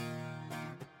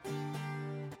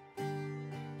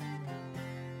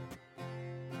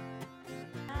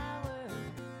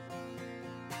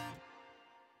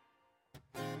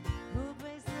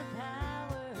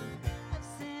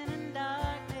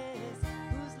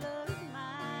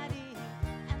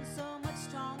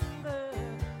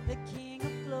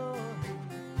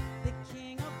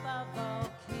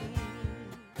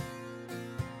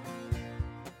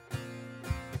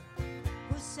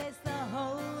who shakes the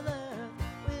whole earth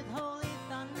with holy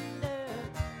thunder,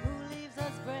 who leaves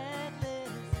us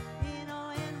breathless in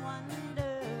awe and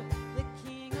wonder, the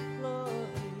King of glory,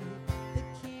 the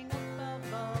King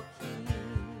above all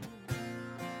kings.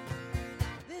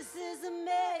 This is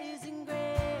amazing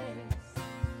grace.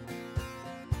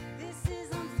 This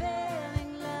is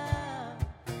unfailing love,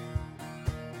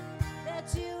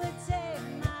 that you would take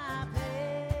my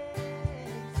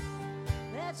place,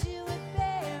 that you would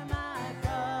bear my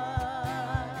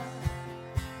cross.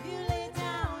 You laid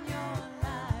down your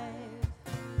life,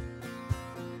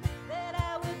 that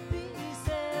I would be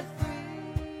set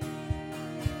free.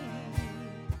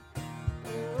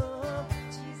 Oh,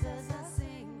 Jesus, I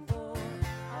sing for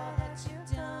all that you've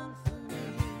done for me.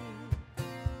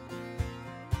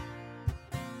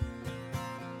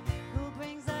 Who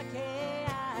brings our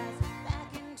chaos back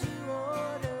into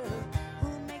order?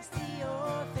 Who makes the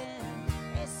orphan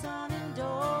a son and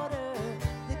daughter?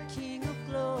 The King of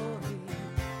glory,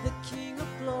 the King of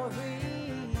glory,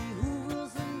 who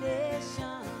rules the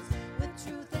nations with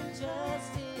truth and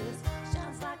justice,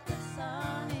 shines like the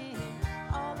sun in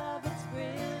all of its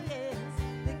brilliance.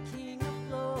 The King of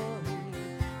glory,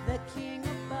 the King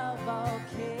above all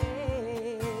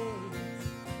kings.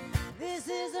 This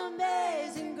is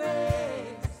amazing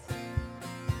grace.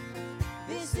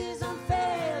 This is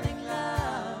unfailing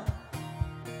love,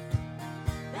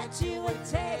 that you would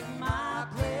take my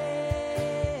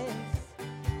place,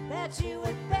 that you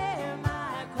would bear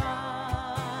my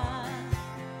cross.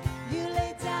 You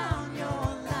laid down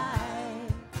your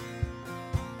life,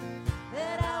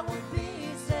 that I would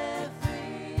be set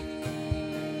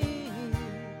free.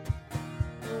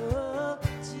 Oh,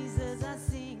 Jesus, I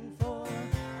sing for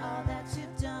all that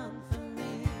you've done for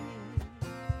me.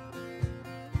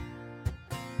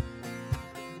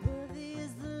 Worthy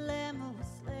is the Lamb who was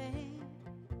slain.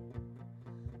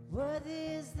 Worthy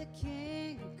is the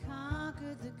King who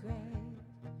conquered the grave.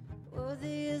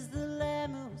 Worthy is the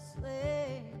Lamb who was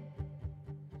slain.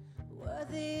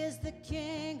 Worthy is the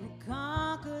King who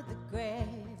conquered the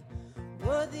grave.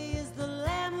 Worthy is the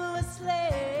Lamb who was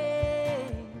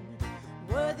slain.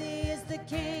 Worthy is the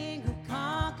King who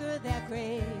conquered that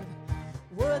grave.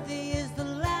 Worthy is the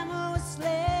Lamb who was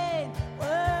slain.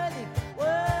 Worthy,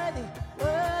 worthy,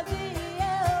 worthy.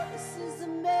 Oh, this is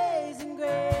amazing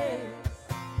grace.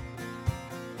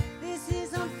 This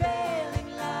is unfailing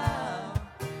love,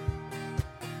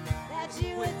 that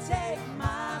you would take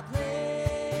my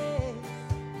place,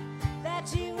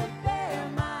 that you would bear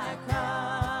my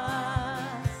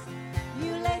cross.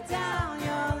 You laid down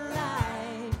your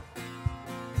life,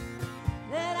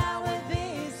 that I would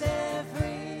be set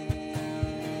free.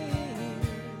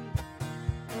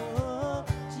 Oh,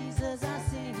 Jesus, I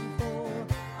sing for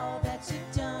all that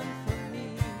you've done for me.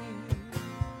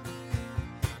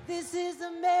 This is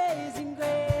amazing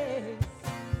grace.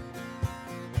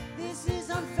 This is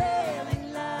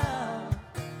unfailing love,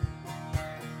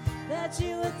 that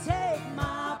you would take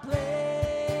my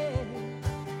place,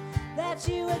 that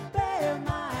you would bear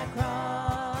my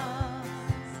cross.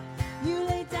 You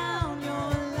laid down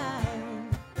your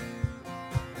life,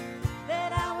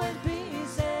 that I would be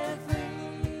set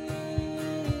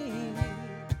free.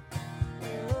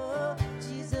 Oh,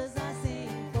 Jesus, I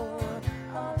sing for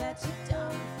all that you've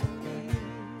done for me.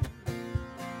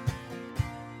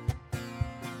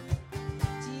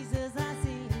 Jesus, I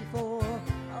sing for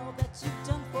all that you've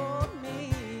done for me.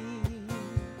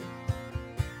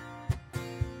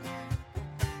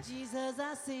 Jesus, I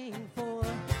sing for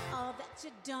all that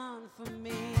you've done for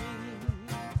me.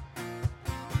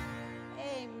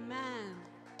 Amen.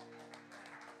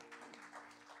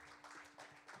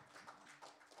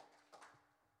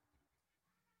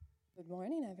 Good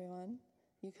morning, everyone.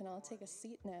 You can all take a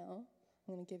seat now.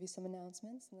 I'm going to give you some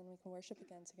announcements, and then we can worship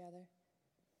again together.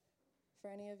 For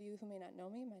any of you who may not know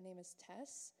me, my name is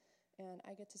Tess, and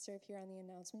I get to serve here on the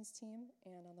announcements team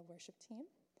and on the worship team.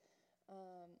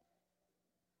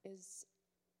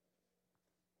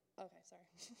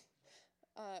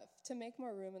 To make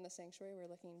more room in the sanctuary, we're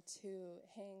looking to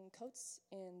hang coats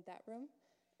in that room,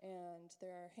 and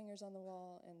there are hangers on the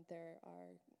wall, and there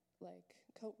are like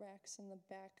coat racks in the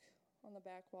back on the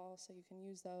back wall, so you can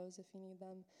use those if you need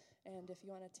them. And if you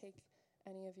want to take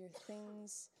any of your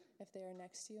things, if they are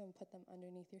next to you, and put them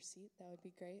underneath your seat, that would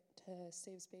be great to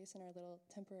save space in our little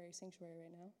temporary sanctuary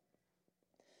right now.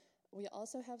 We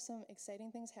also have some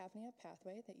exciting things happening at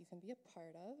Pathway that you can be a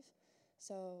part of.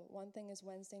 So one thing is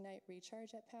Wednesday night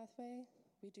recharge at Pathway.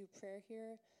 We do prayer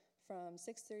here from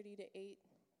 6:30 to 8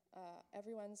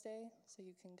 every Wednesday, so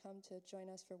you can come to join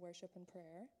us for worship and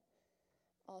prayer.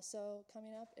 Also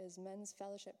coming up is Men's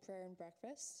Fellowship Prayer and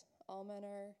Breakfast. All men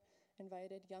are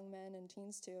invited young men and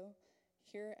teens too,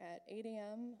 here at 8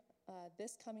 a.m.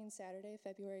 This coming Saturday,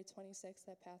 February 26th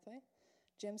at Pathway.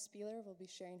 Jim Spieler will be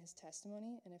sharing his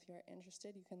testimony, and if you're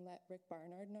interested, you can let Rick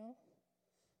Barnard know.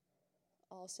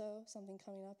 Also, something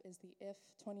coming up is the IF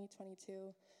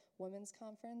 2022 Women's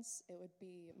Conference. It would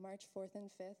be March 4th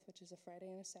and 5th, which is a Friday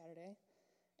and a Saturday.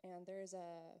 And there is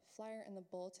a flyer in the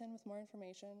bulletin with more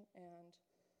information, and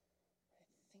I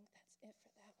think that's it for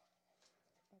that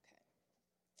one. Okay.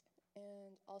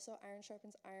 And also Iron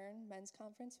Sharpens Iron Men's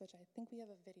Conference, which I think we have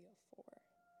a video for.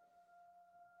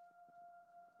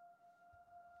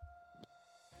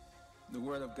 The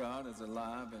Word of God is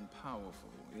alive and powerful.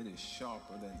 It is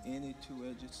sharper than any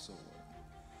two-edged sword.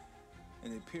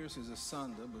 And it pierces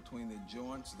asunder between the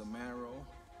joints, the marrow,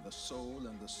 the soul,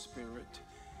 and the spirit.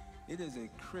 It is a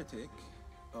critic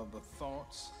of the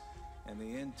thoughts and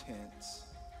the intents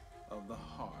of the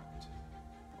heart.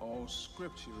 All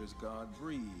Scripture is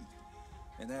God-breathed,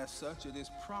 and as such it is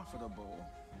profitable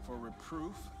for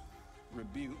reproof,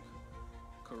 rebuke,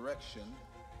 correction,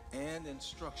 and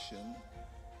instruction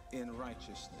in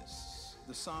righteousness.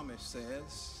 The psalmist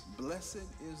says, "Blessed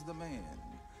is the man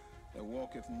that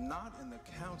walketh not in the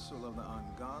counsel of the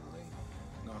ungodly,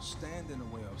 nor stand in the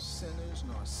way of sinners,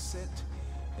 nor sit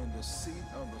in the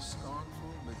seat of the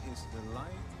scornful, but his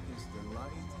delight is in the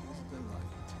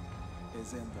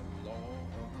law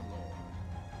of the Lord.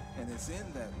 And it's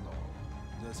in that law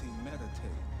does he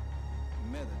meditate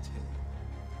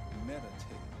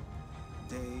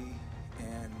day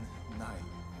and night.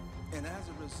 And as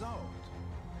a result,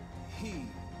 he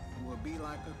will be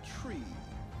like a tree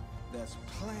that's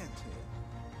planted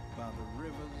by the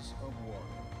rivers of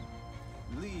water.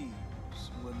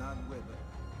 Leaves will not wither.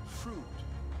 Fruit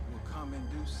will come in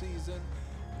due season,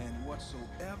 and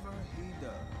whatsoever he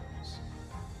does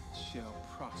shall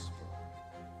prosper.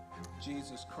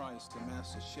 Jesus Christ, the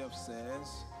Master Chef,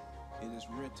 says, it is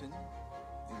written,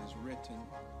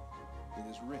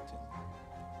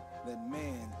 that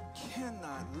man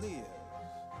cannot live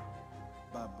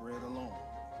by bread alone,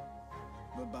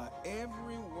 but by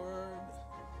every word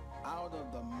out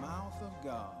of the mouth of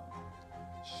God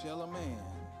shall a man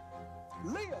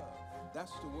live.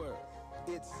 That's the word.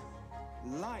 It's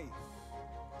life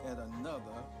at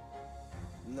another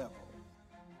level.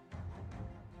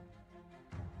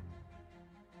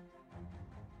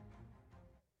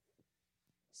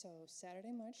 So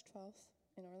Saturday, March 12th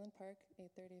in Orland Park,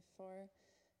 8:34,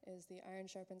 is the Iron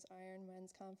Sharpens Iron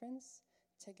Men's Conference.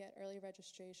 To get early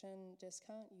registration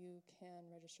discount, you can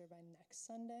register by next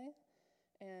Sunday,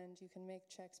 and you can make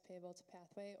checks payable to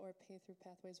Pathway or pay through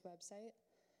Pathway's website.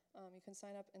 You can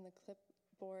sign up in the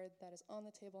clipboard that is on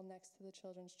the table next to the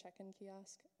children's check-in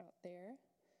kiosk out there,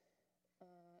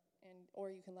 or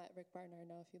you can let Rick Barnard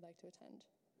know if you'd like to attend.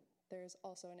 There's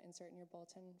also an insert in your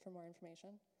bulletin for more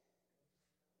information.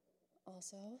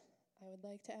 Also, I would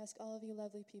like to ask all of you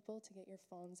lovely people to get your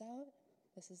phones out.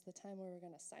 This is the time where we're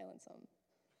going to silence them.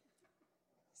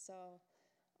 So,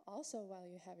 also while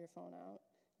you have your phone out,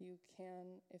 you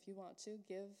can, if you want to,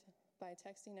 give by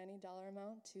texting any dollar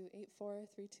amount to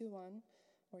 84321,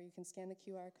 or you can scan the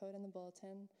QR code in the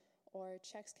bulletin, or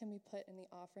checks can be put in the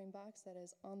offering box that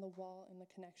is on the wall in the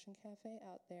Connection Cafe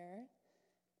out there.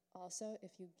 Also,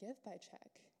 if you give by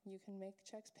check, you can make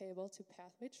checks payable to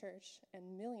Pathway Church,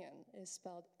 and million is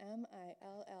spelled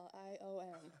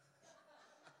M-I-L-L-I-O-N.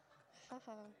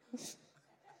 Haha.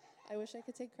 I wish I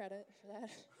could take credit for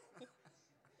that.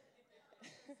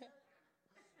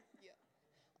 Yeah.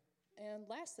 And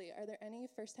lastly, are there any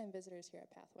first-time visitors here at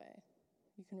Pathway?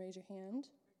 You can raise your hand.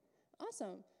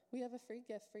 Awesome. We have a free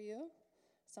gift for you.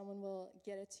 Someone will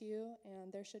get it to you,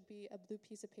 and there should be a blue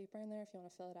piece of paper in there. If you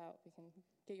want to fill it out, we can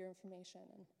get your information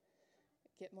and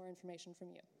get more information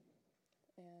from you.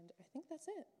 And I think that's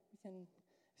it. We can,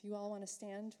 if you all want to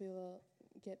stand, we will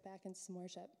get back into some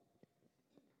worship.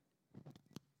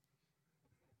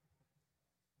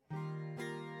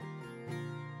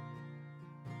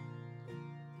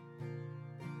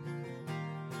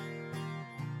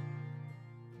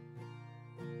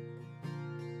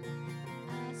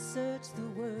 I searched the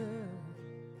world,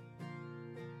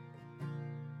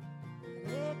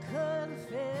 they couldn't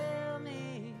fill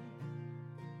me.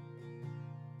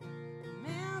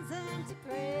 Man's empty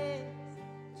graves,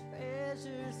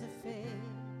 treasures of faith,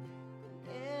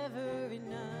 never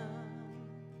enough.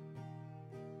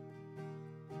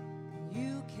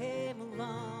 You came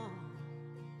along,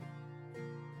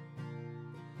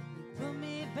 you put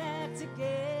me back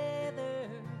together.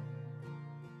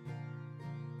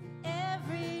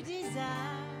 Every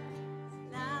desire is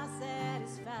now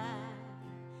satisfied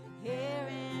here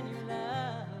in your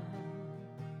love.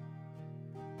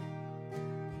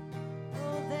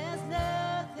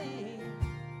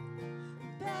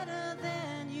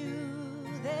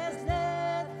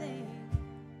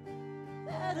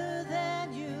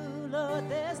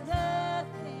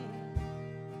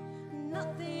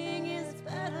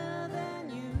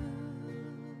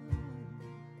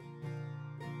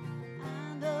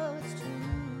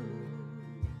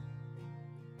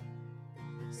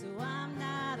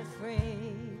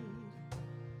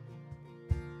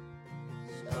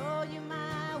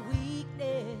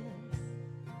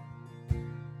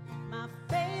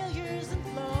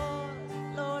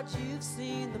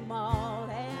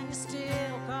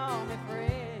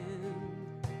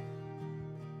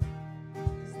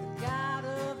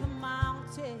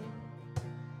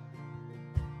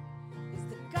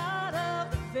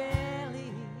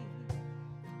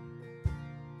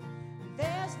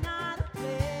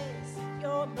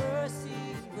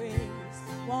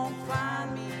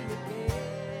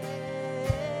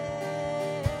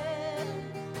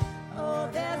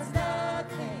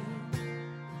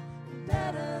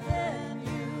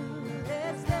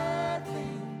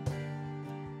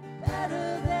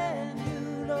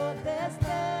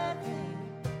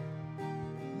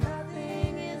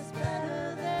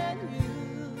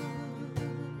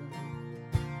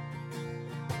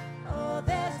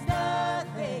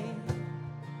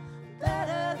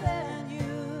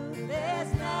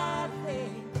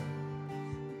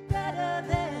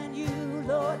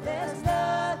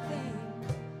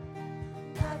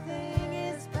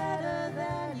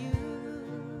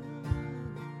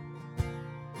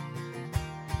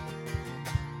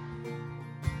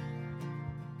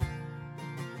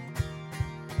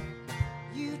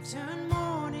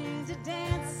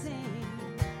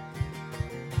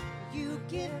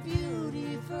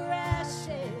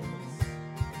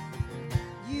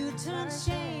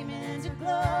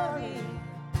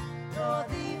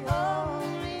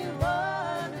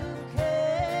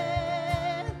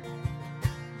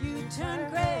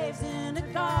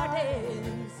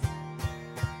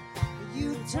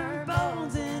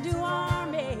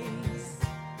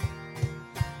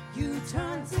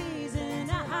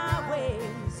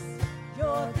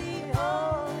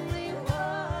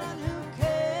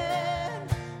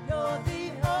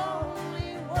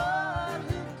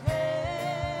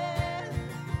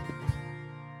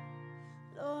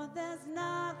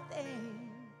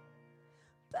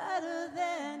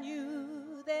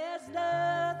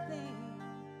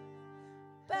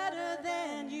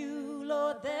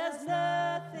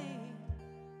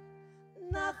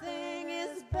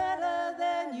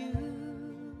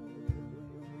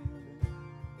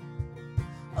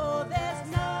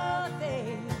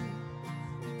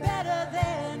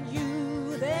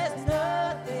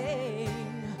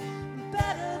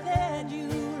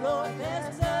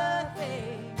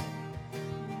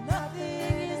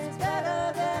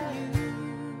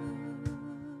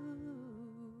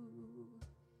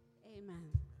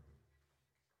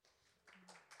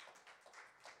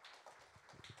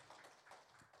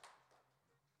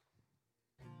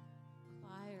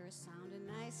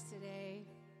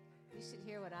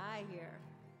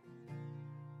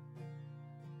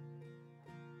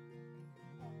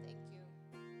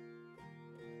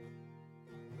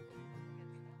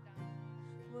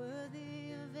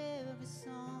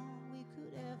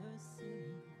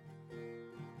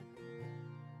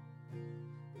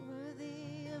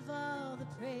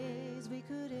 praise we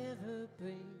could ever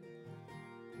bring.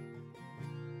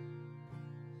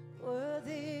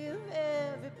 Worthy of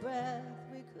every breath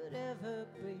we could ever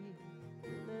breathe.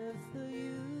 We live for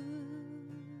you.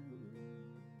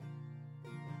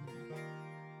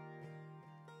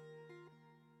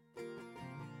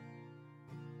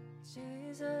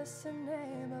 Jesus, a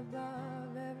name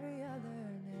above every other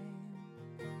name.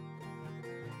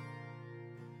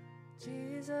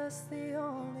 Jesus, the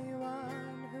only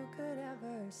one who could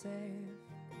ever save.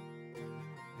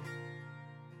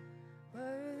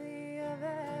 Worthy of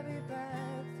every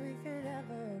breath we could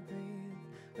ever breathe.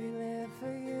 We live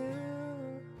for you.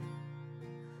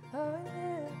 Oh, we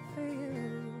live for you.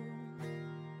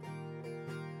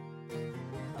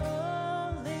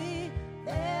 Holy,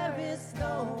 there is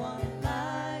no one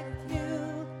like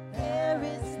you. There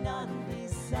is none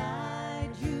beside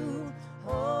you.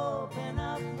 Open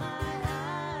up my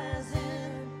eyes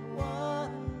in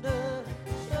wonder.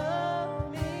 Show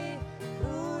me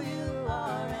who you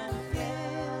are and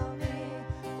fill me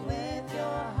with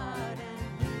your heart and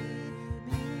lead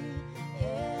me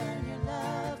in your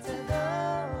love to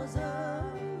those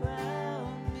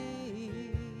around me.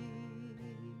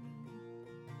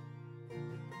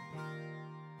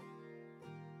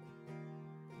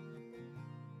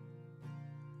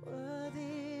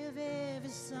 Worthy of every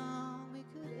song we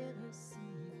could ever sing.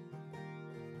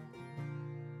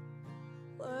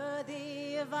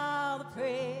 Worthy of all the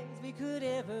praise we could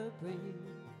ever bring.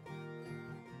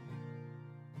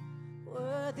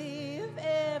 Worthy of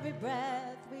every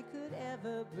breath we could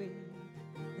ever breathe.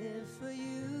 Live for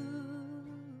you.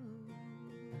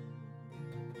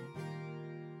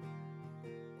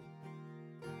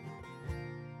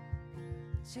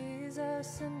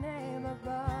 Jesus, a name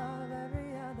above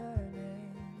every other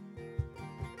name.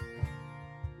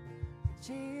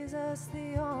 Jesus,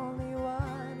 the only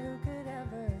one who could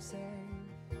ever save.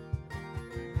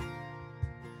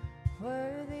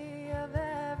 Worthy of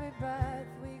every breath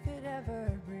we could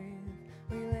ever breathe.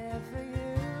 We live for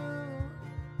you.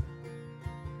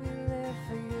 We live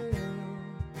for you.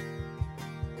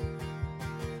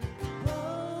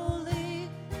 Holy,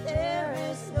 there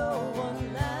is no one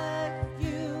like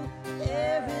you.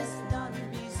 There is none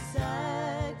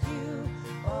beside you.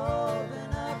 Open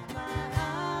up my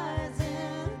eyes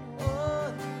in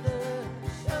wonder.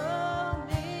 Show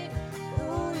me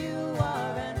who you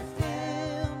are and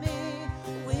fill me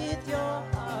with your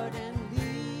heart and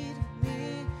lead me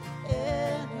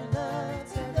in your love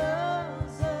to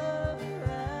those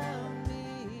around me.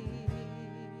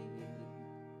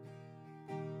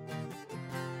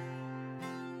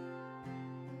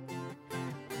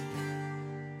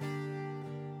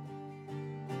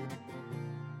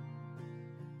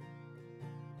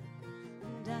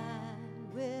 And I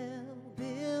will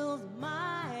build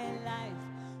my life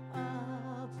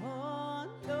upon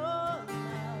your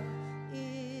love.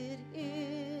 It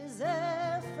is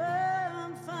a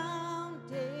firm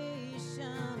foundation.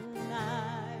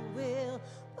 I will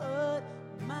put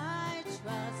my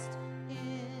trust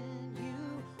in you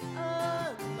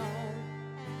alone,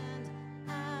 and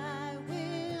I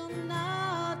will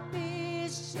not be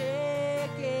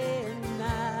shaken.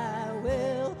 I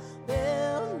will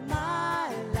build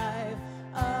my life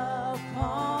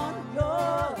upon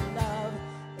your love.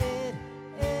 It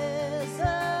is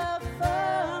a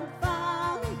firm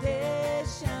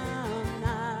foundation.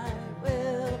 I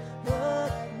will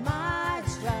put my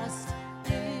trust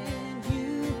in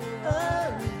you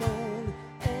alone,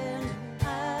 and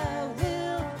I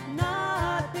will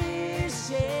not be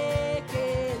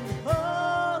shaken.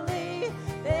 Holy,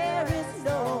 there is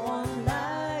no one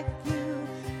like you.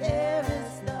 There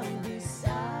is none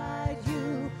beside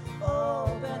you.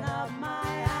 Open up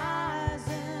my eyes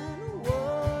and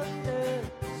wonder.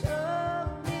 Show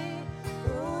me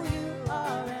who you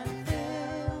are and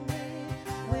fill me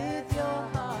with your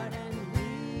heart and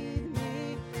lead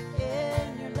me in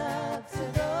your love to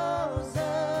those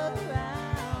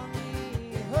around me.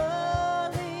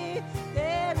 Holy,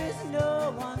 there is no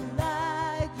one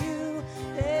like you.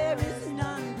 There is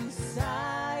none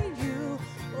beside you.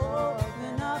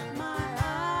 Open up my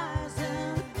eyes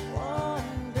and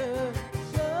wonder.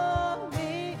 Show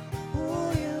me who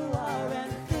you are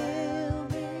and fill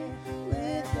me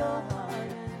with your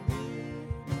heart and lead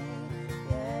me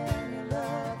in your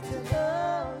love to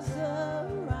those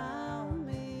around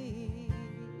me.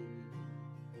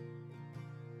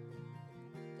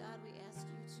 God, we ask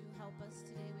you to help us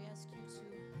today. We ask you to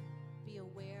be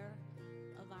aware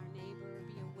of our neighbor,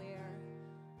 be aware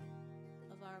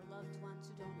of our loved ones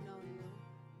who don't know you.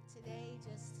 Today,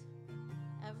 just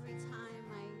every time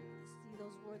I see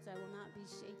those words, I will not be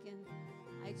shaken,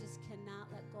 I just cannot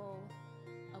let go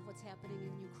of what's happening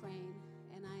in Ukraine,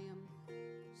 and I am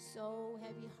so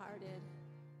heavy-hearted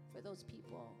for those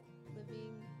people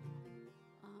living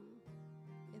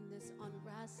in this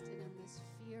unrest and in this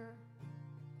fear.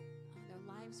 Their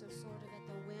lives are sort of at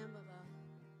the whim of a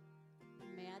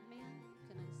madman.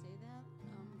 Can I say that?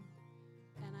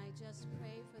 And I just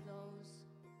pray for those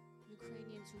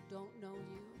Ukrainians who don't know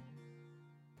you,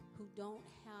 who don't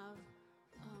have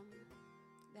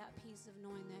that peace of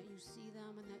knowing that you see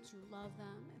them and that you love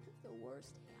them, and if the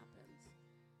worst happens,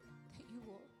 that you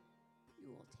will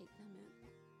take them in.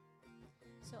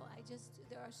 So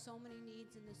there are so many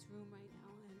needs in this room right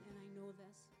now, and I know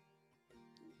this,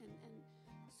 and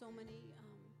so many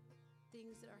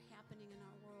things that are happening in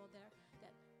our world that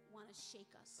want to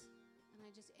shake us. And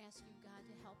I just ask you, God,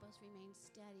 to help us remain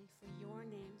steady for your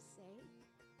name's sake,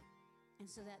 and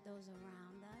so that those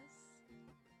around us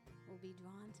will be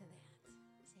drawn to that.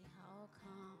 Say, how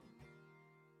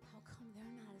come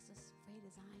they're not as afraid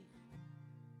as I am?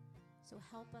 So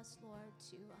help us, Lord,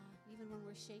 to, even when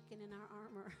we're shaken in our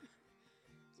armor,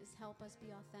 just help us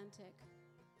be authentic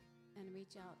and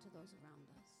reach out to those around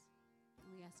us.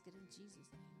 And we ask it in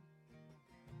Jesus' name.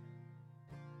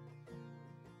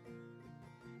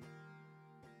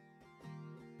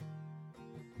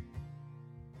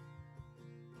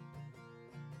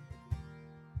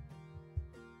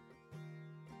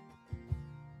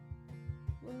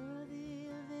 Worthy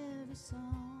of every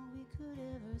song we could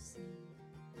ever sing,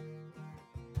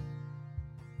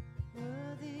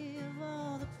 worthy of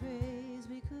all the praise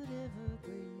we could ever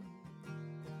bring,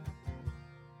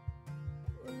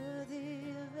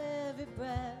 worthy of every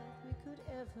breath we could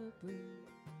ever breathe.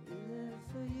 We live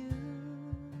for you.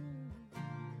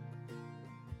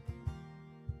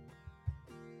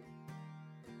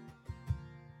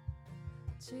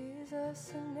 Jesus,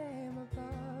 the name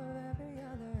above every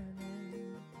other name.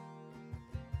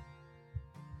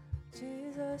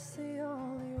 Jesus, the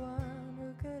only one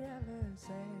who could ever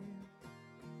save.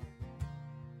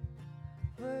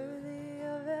 Worthy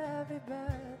of every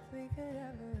breath we could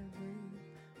ever breathe.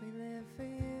 We live for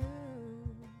you.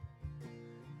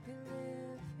 We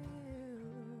live for you.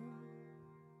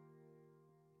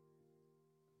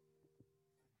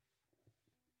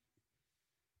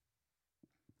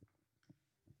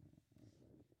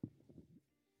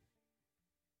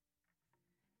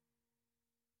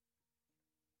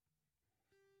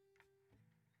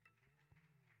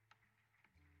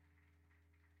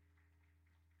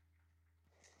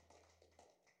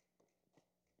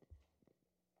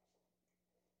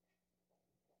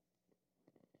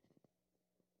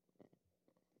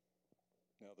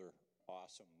 Another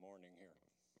awesome morning here.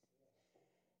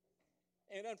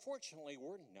 And unfortunately,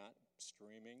 we're not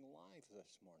streaming live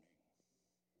this morning.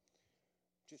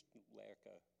 Just lack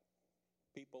of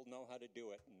people know how to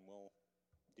do it, and we'll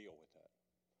deal with that.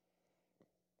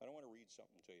 But I want to read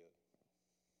something to you.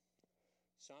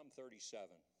 Psalm 37.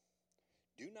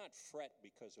 Do not fret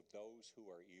because of those who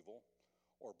are evil,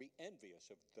 or be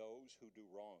envious of those who do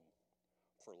wrong.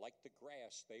 For like the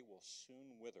grass, they will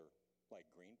soon wither, like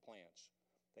green plants.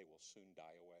 They will soon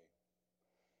die away.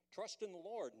 Trust in the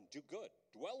Lord and do good.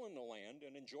 Dwell in the land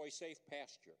and enjoy safe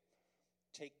pasture.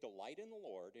 Take delight in the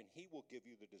Lord, and he will give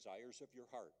you the desires of your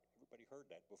heart. Everybody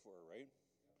heard that before, right?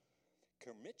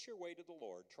 Commit your way to the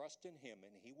Lord. Trust in him,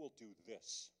 and he will do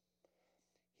this.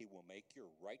 He will make your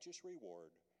righteous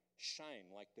reward shine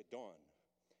like the dawn,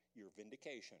 your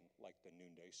vindication like the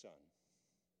noonday sun.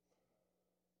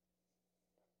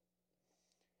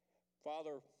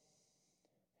 Father,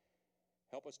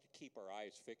 help us to keep our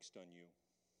eyes fixed on you.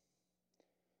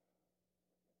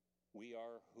 We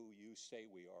are who you say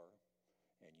we are,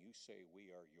 and you say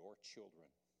we are your children.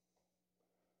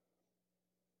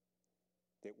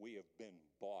 That we have been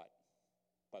bought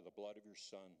by the blood of your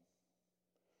Son.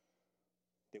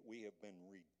 That we have been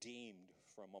redeemed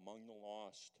from among the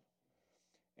lost.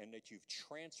 And that you've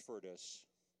transferred us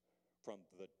from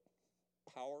the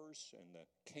powers and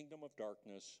the kingdom of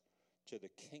darkness to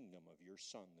the kingdom of your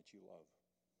Son that you love.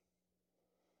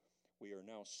 We are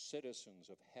now citizens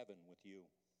of heaven with you.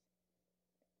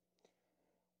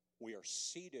 We are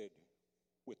seated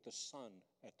with the Son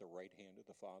at the right hand of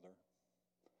the Father.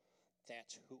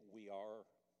 That's who we are.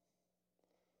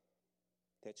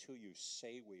 That's who you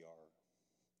say we are.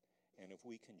 And if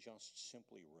we can just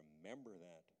simply remember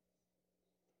that,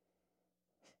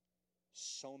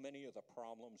 so many of the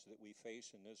problems that we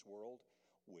face in this world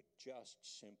would just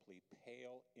simply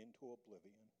pale into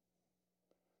oblivion.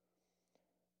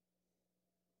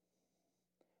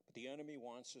 But the enemy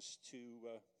wants us to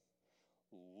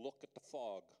look at the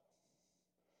fog,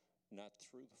 not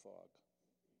through the fog,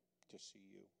 to see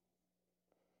you.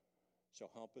 So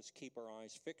help us keep our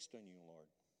eyes fixed on you, Lord.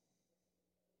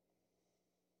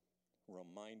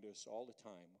 Remind us all the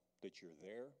time that you're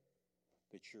there,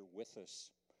 that you're with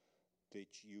us,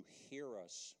 that you hear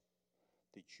us,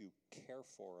 that you care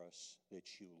for us,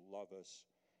 that you love us,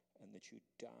 and that you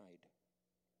died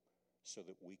so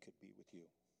that we could be with you.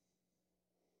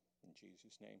 In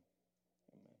Jesus' name,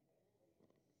 amen.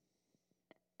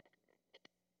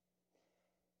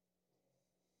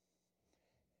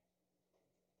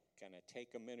 Gonna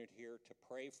take a minute here to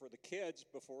pray for the kids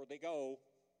before they go.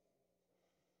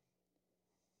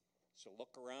 So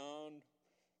look around,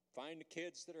 find the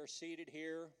kids that are seated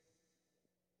here.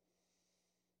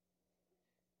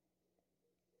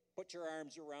 Put your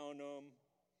arms around them,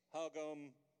 hug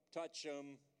them, touch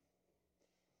them.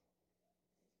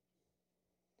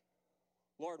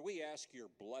 Lord, we ask your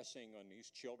blessing on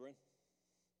these children,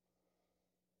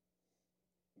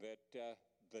 that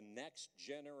the next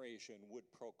generation would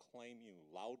proclaim you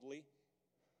loudly,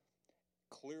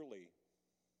 clearly,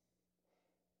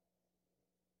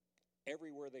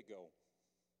 everywhere they go,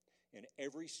 in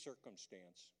every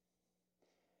circumstance.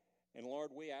 And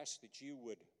Lord, we ask that you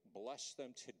would bless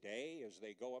them today as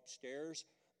they go upstairs,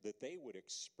 that they would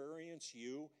experience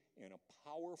you in a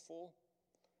powerful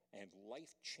and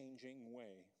life-changing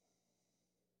way.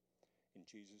 In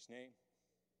Jesus' name,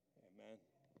 amen.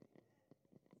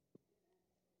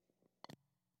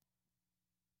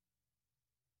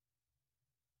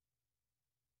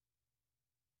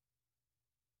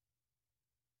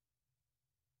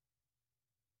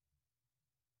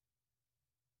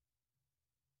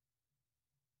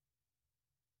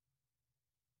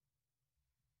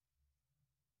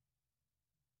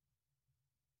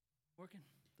 Working?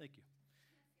 Thank you.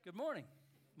 Good morning.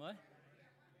 What?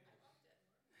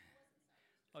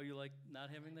 Oh, you like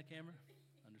not having the camera?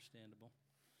 Understandable.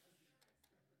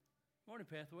 Morning,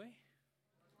 Pathway.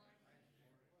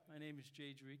 My name is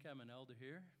Jay Jerick. I'm an elder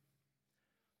here.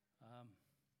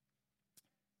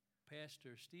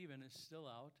 Pastor Stephen is still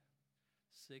out,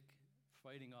 sick,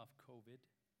 fighting off COVID.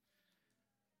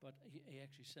 But he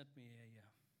actually sent me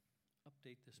a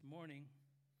update this morning.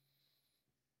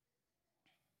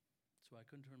 So I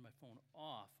couldn't turn my phone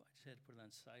off. I just had to put it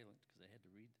on silent because I had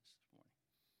to read this morning.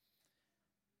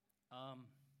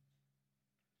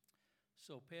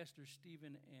 So Pastor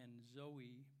Stephen and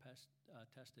Zoe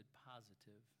tested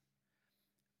positive,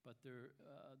 but the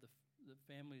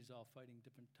family is all fighting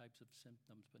different types of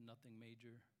symptoms, but nothing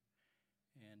major.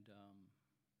 And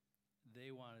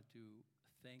they wanted to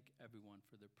thank everyone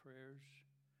for their prayers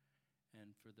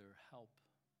and for their help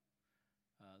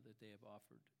that they have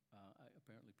offered.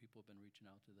 Apparently people have been reaching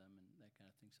out to them and that kind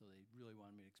of thing, so they really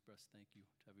wanted me to express thank you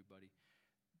to everybody.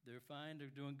 They're fine,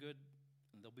 they're doing good,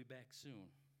 and they'll be back soon.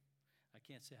 I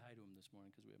can't say hi to them this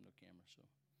morning because we have no camera, so.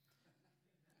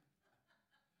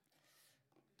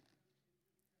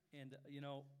 And,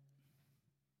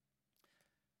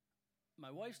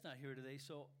 my wife's not here today,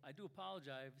 so I do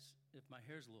apologize if my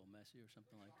hair's a little messy or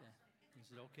something like that.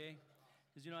 Is it okay?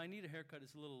 Because, I need a haircut.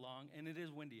 It's a little long, and it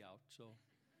is windy out, so.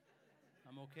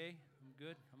 I'm okay. I'm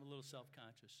good. I'm a little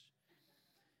self-conscious.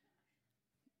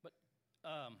 But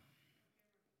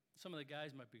some of the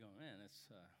guys might be going, man, that's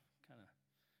kind of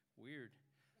weird.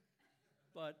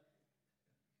 But,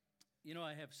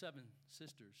 I have 7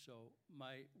 sisters. So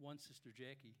my one sister,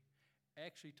 Jackie,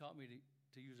 actually taught me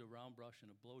to use a round brush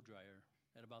and a blow dryer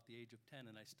at about the age of 10,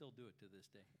 and I still do it to this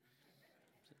day.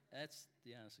 So that's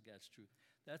the honest to God's truth.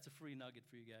 That's a free nugget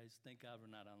for you guys. Thank God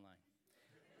we're not online.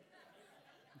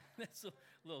 That's a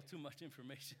little too much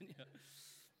information.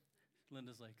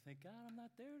 Linda's like, thank God I'm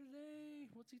not there today.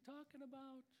 What's he talking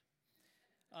about?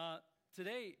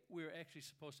 Today, we're actually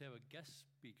supposed to have a guest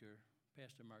speaker,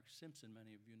 Pastor Mark Simpson.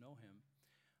 Many of you know him.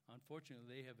 Unfortunately,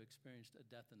 they have experienced a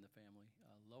death in the family.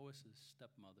 Lois's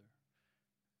stepmother,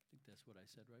 I think that's what I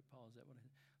said, right, Paul? Is that what I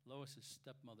said? Lois's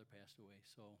stepmother passed away.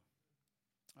 So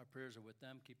our prayers are with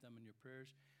them. Keep them in your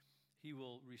prayers. He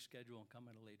will reschedule and come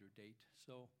at a later date.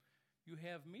 So you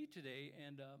have me today,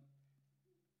 and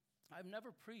I've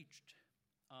never preached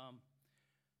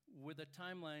with a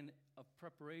timeline of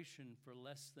preparation for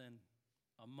less than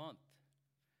a month.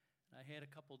 I had a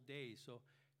couple days. So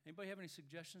anybody have any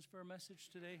suggestions for a message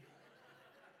today?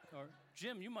 Or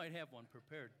Jim, you might have one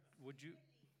prepared. Would you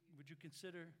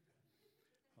consider?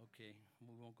 Okay,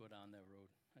 we won't go down that road,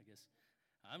 I guess.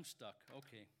 I'm stuck.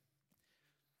 Okay.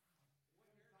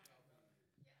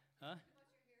 Huh?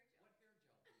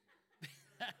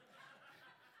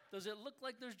 Does it look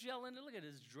like there's gel in it? Look at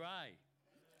it, it's dry.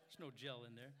 There's no gel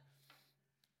in there.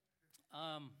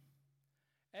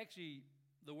 Actually,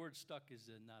 the word stuck is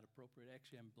not appropriate.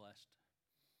 Actually, I'm blessed.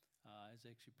 I was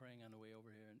actually praying on the way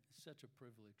over here, and it's such a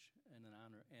privilege and an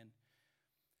honor. And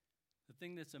the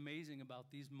thing that's amazing about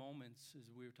these moments,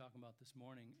 as we were talking about this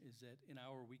morning, is that in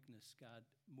our weakness, God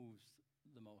moves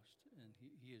the most, and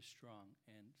he is strong.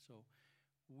 And so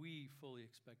we fully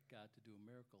expect God to do a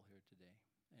miracle here today.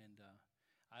 And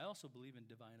I also believe in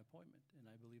divine appointment, and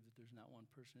I believe that there's not one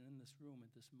person in this room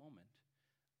at this moment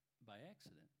by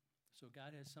accident. So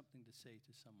God has something to say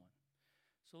to someone.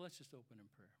 So let's just open in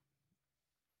prayer.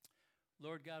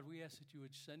 Lord God, we ask that you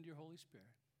would send your Holy Spirit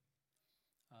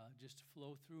just to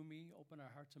flow through me, open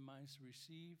our hearts and minds to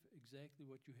receive exactly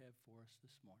what you have for us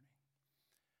this morning.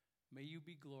 May you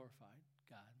be glorified,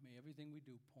 God. May everything we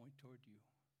do point toward you.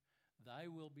 Thy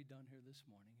will be done here this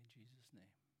morning in Jesus' name.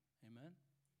 Amen?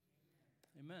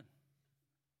 Amen.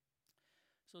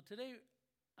 So today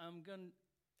I'm not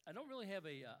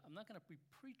going to be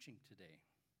preaching today.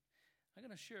 I'm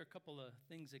going to share a couple of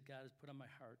things that God has put on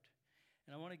my heart.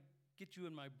 And I want to get you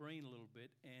in my brain a little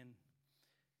bit and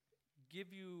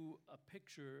give you a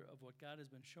picture of what God has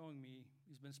been showing me.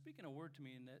 He's been speaking a word to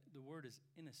me, and that the word is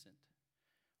innocent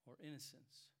or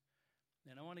innocence.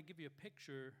 And I want to give you a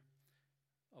picture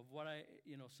of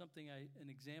an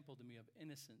example to me of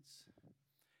innocence.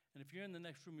 And if you're in the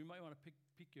next room, you might want to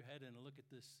peek your head in and look at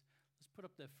this. Let's put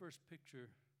up that first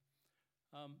picture.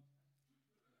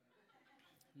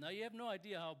 Now, you have no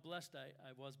idea how blessed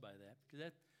I was by that,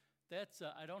 because that's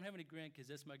I don't have any grandkids.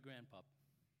 That's my grandpup.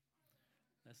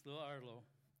 That's little Arlo.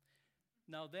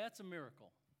 Now, that's a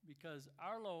miracle, because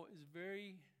Arlo is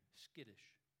very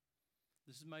skittish.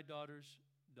 This is my daughter's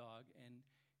dog, and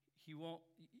you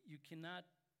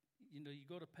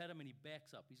go to pet him, and he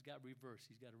backs up. He's got reverse.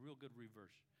 He's got a real good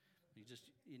reverse. And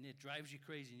it drives you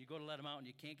crazy, and you go to let him out, and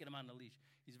you can't get him on the leash.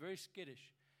 This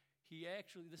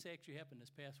actually happened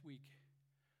this past week.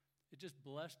 It just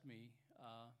blessed me.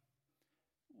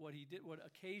 What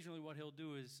he'll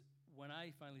do is, when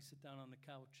I finally sit down on the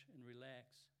couch and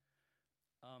relax,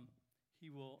 he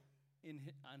will,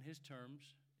 on his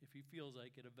terms, if he feels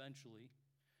like it eventually,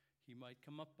 he might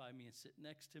come up by me and sit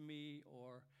next to me,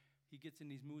 or he gets in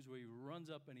these moods where he runs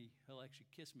up and he'll actually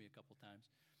kiss me a couple times.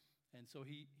 And so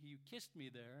he kissed me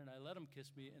there, and I let him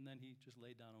kiss me, and then he just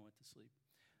laid down and went to sleep.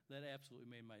 That absolutely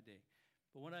made my day.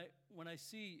 But when I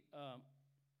see, I've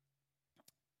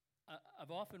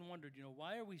often wondered,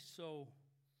 why are we so,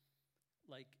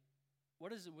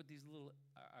 what is it with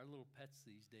our little pets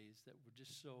these days that we're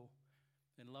just so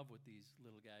in love with these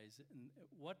little guys? And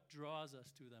what draws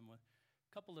us to them? A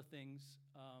couple of things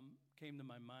came to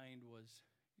my mind was,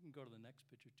 you can go to the next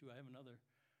picture too. I have another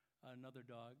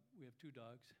dog. We have two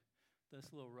dogs.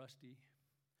 That's little Rusty.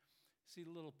 See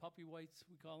the little puppy whites,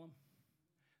 we call them?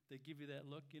 They give you that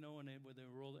look, when they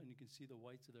roll it and you can see the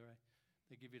whites of their eye.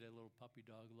 They give you that little puppy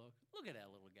dog look. Look at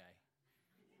that little guy.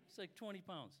 It's like 20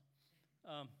 pounds.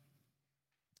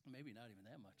 Maybe not even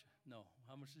that much. No.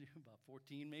 How much is he? About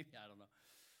 14 maybe? I don't know.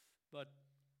 But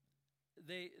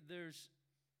there's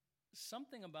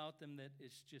something about them that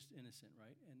is just innocent,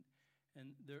 right?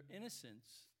 And their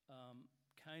innocence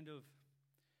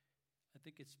I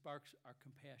think it sparks our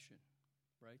compassion,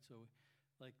 right? So,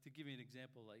 to give you an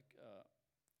example,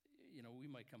 we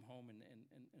might come home and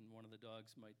one of the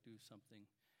dogs might do something,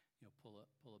 pull a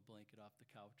blanket off the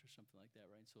couch or something like that,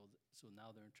 right? So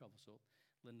now they're in trouble. So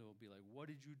Linda will be like,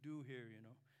 "What did you do here?" And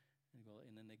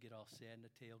then they get all sad and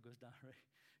the tail goes down, right?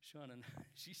 Shauna,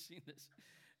 she's seen this.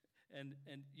 And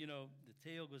the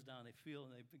tail goes down. They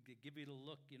give you the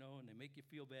look, and they make you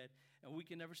feel bad. And we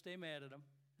can never stay mad at them,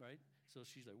 right? So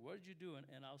she's like, "What did you do?"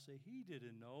 And I'll say, "He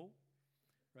didn't know,"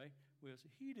 right? We'll say,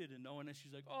 "He didn't know." And then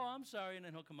she's like, "Oh, I'm sorry." And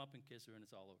then he'll come up and kiss her, and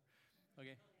it's all over.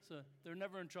 Okay? So they're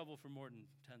never in trouble for more than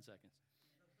 10 seconds.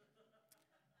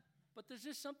 But there's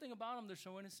just something about them. They're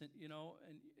so innocent,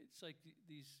 and it's like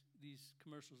these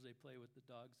commercials they play with the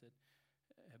dogs that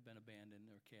have been abandoned,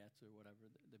 or cats or whatever,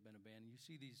 they've been abandoned. You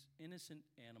see these innocent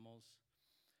animals,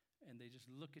 and they just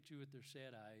look at you with their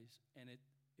sad eyes, and it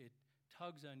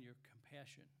tugs on your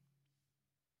compassion.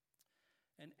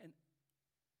 And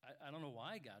I don't know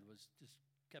why God was just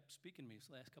kept speaking to me this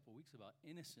last couple of weeks about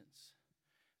innocence.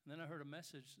 And then I heard a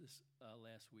message this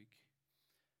last week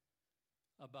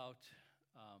about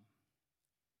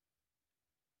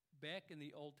back in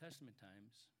the Old Testament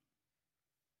times,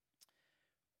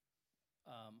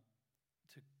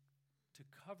 to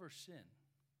cover sin,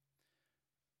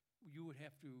 you would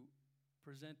have to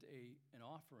present an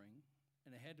offering,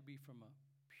 and it had to be from a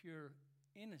pure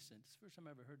innocent. It's the first time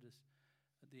I ever heard this.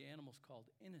 The animal's called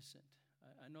innocent.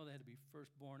 I know they had to be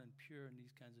firstborn and pure and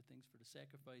these kinds of things for the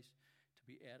sacrifice to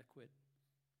be adequate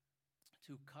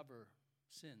to cover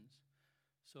sins.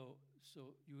 So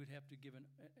you would have to give an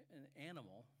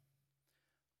animal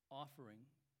offering,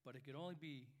 but it could only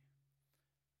be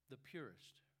the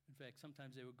purest. In fact,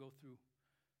 sometimes they would go through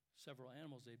several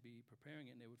animals. They'd be preparing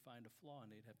it, and they would find a flaw, and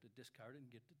they'd have to discard it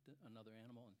and get another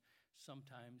animal. And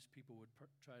sometimes people would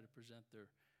try to present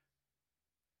their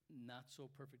not so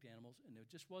perfect animals, and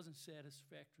it just wasn't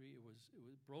satisfactory.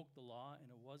 It broke the law, and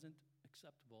it wasn't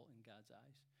acceptable in God's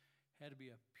eyes. It had to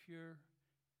be a pure,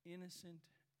 innocent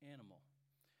animal.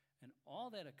 And all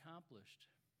that accomplished,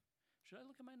 should I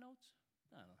look at my notes?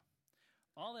 I don't know.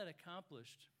 All that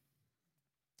accomplished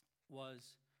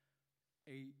was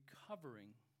a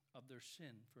covering of their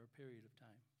sin for a period of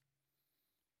time.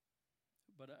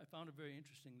 But I found it very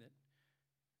interesting that,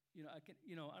 I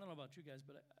don't know about you guys,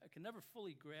 but I can never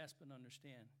fully grasp and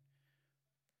understand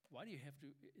why do you have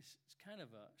to, it's kind of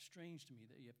strange to me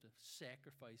that you have to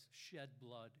sacrifice, shed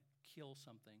blood, kill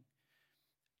something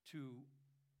to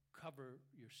cover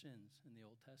your sins in the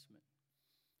Old Testament.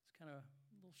 It's kind of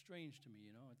a little strange to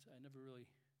me,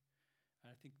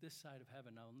 I think this side of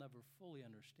heaven, I'll never fully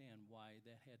understand why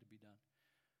that had to be done.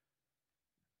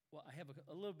 Well, I have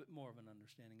a little bit more of an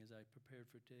understanding as I prepared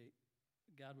for today.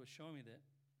 God was showing me that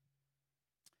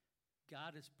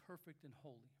God is perfect and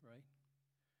holy, right?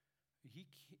 He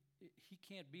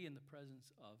can't be in the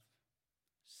presence of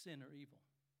sin or evil.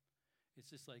 It's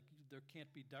just like there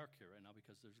can't be dark here right now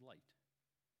because there's light,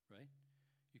 right?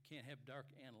 You can't have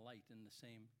dark and light in the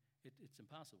same, it's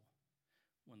impossible.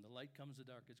 When the light comes, the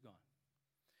dark is gone.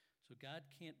 So God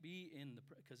can't be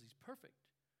because he's perfect.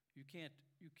 You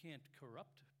can't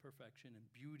corrupt perfection and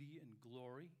beauty and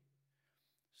glory.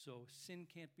 So sin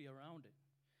can't be around it.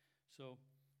 So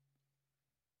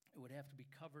it would have to be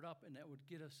covered up, and that would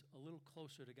get us a little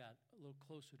closer to God, a little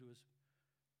closer to his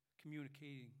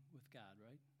communicating with God,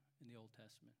 right, in the Old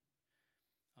Testament.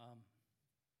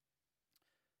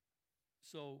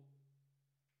 So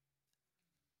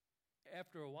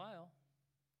after a while,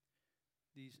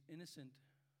 these innocent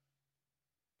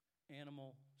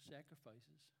animal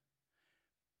sacrifices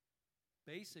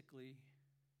basically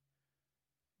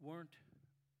weren't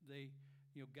they,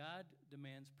 God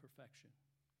demands perfection.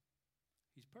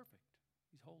 He's perfect.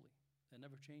 He's holy. That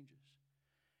never changes.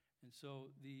 And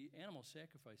so the animal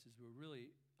sacrifices were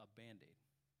really a Band-Aid,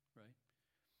 right?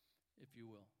 If you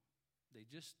will. They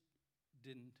just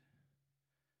didn't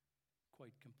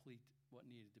quite complete what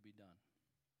needed to be done.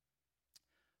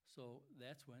 So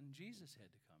that's when Jesus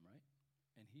had to come, right?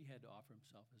 And he had to offer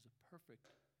himself as a perfect,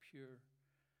 pure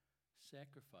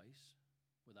sacrifice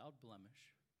without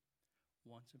blemish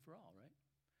once and for all, right?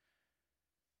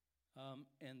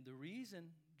 And the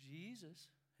reason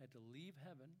Jesus had to leave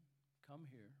heaven, come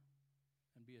here,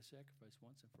 and be a sacrifice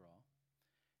once and for all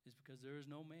is because there is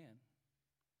no man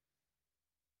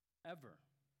ever,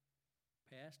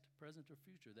 past, present, or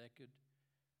future, that could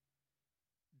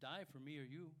die for me or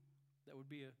you that would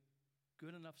be a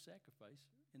good enough sacrifice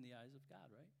in the eyes of God,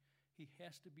 right? He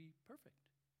has to be perfect.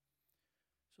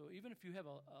 So even if you have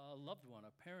a loved one,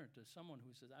 a parent, or someone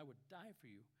who says, I would die for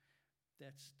you,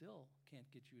 that still can't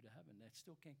get you to heaven. That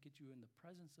still can't get you in the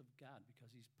presence of God because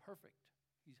he's perfect.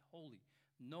 He's holy.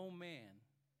 No man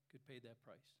could pay that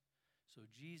price. So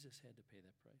Jesus had to pay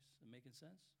that price. Is that making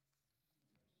sense?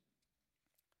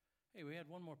 Hey, we had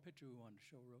one more picture we wanted to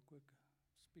show real quick.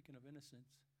 Speaking of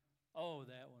innocence. Oh,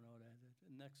 that one. Oh, that.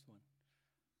 The next one.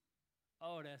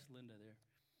 Oh, that's Linda there.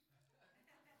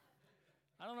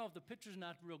 I don't know if the picture's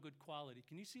not real good quality.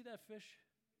 Can you see that fish?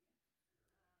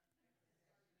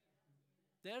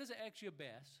 That is actually a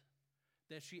bass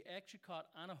that she actually caught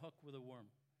on a hook with a worm.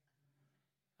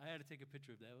 I had to take a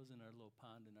picture of that. It was in our little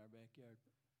pond in our backyard.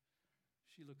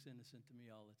 She looks innocent to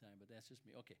me all the time, but that's just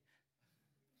me. Okay.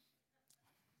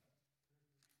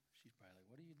 She's probably like,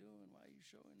 what are you doing? Why are you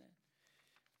showing that?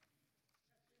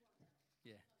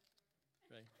 Yeah.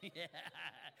 Right. Yeah.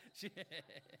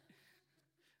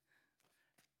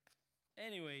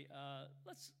 Anyway,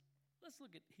 let's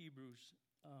look at Hebrews.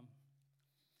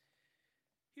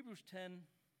 Hebrews 10.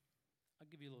 I'll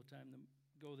give you a little time to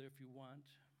go there if you want.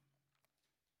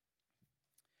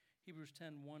 Hebrews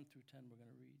 10, 1 through 10, we're going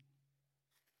to read.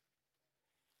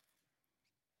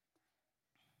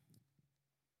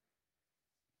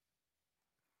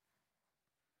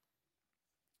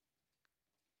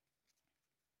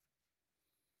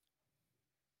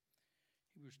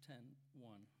 Hebrews 10,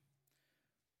 1.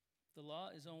 The law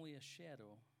is only a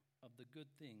shadow of the good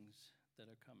things that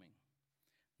are coming,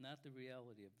 not the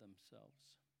reality of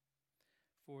themselves.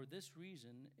 For this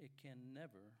reason, it can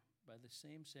never, by the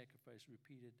same sacrifice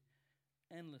repeated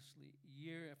endlessly,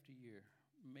 year after year,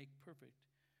 make perfect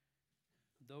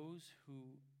those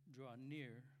who draw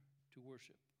near to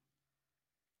worship.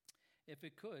 If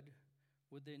it could,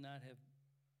 would they not have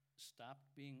stopped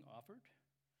being offered,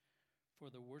 for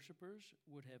the worshippers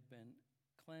would have been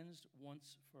cleansed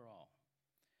once for all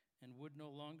and would no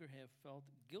longer have felt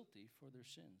guilty for their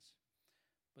sins.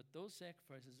 But those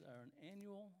sacrifices are an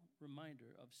annual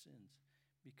reminder of sins,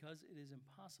 because it is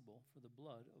impossible for the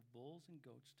blood of bulls and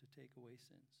goats to take away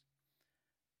sins.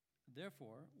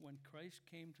 Therefore, when Christ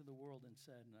came to the world and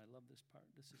said, and I love this part,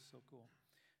 this is so cool.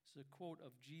 This is a quote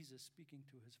of Jesus speaking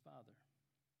to his Father.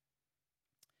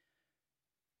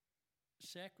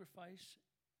 Sacrifice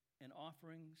and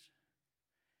offerings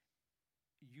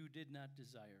you did not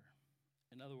desire.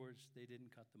 In other words, they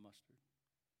didn't cut the mustard.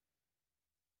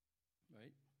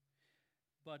 Right?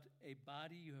 But a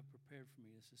body you have prepared for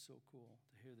me. This is so cool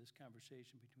to hear this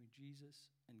conversation between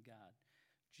Jesus and God.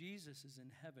 Jesus is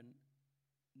in heaven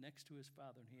next to his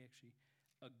Father, and he actually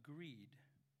agreed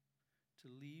to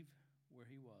leave where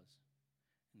he was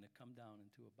and to come down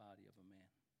into a body of a man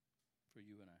for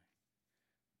you and I.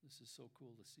 This is so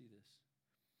cool to see this,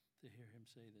 to hear him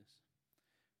say this.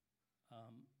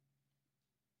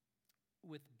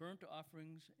 With burnt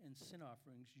offerings and sin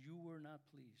offerings, you were not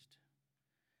pleased.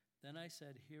 Then I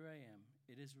said, here I am.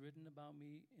 It is written about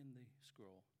me in the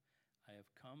scroll. I have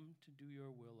come to do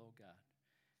your will, O God.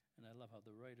 And I love how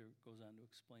the writer goes on to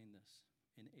explain this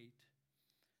in 8.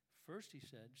 First, he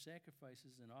said,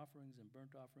 sacrifices and offerings and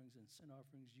burnt offerings and sin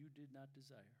offerings you did not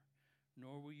desire,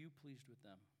 nor were you pleased with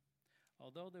them,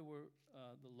 although they were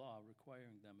the law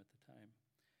requiring them at the time.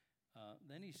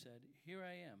 Then he said, here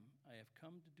I am. I have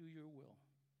come to do your will.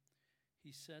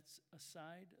 He sets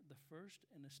aside the first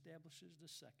and establishes the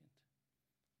second.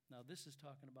 Now, this is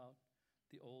talking about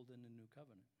the old and the new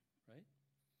covenant, right?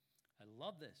 I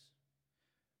love this.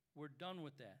 We're done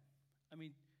with that. I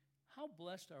mean, how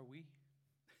blessed are we?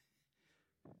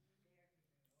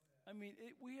 I mean,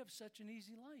 we have such an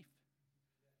easy life.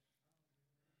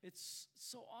 It's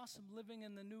so awesome living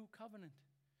in the new covenant.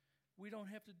 We don't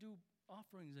have to do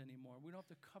offerings anymore. We don't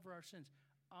have to cover our sins.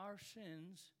 Our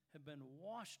sins have been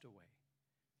washed away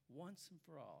once and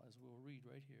for all, as we'll read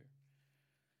right here.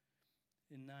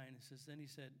 In 9, it says, then he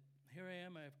said, here I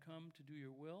am, I have come to do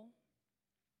your will.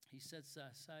 He sets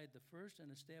aside the first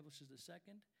and establishes the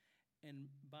second,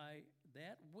 and by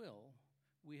that will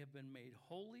we have been made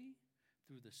holy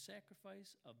through the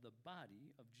sacrifice of the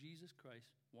body of Jesus Christ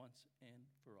once and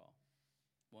for all.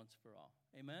 Once for all.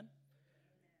 Amen?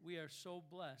 We are so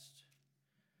blessed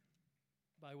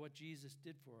by what Jesus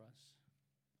did for us.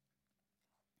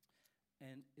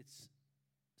 And it's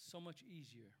so much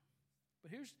easier.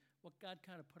 But here's what God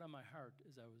kind of put on my heart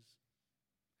as I was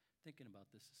thinking about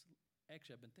this.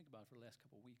 Actually, I've been thinking about it for the last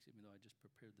couple of weeks, even though I just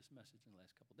prepared this message in the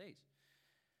last couple of days.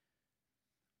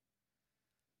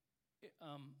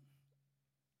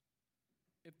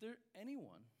 If there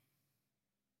anyone,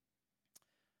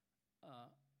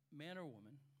 man or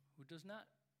woman, who does not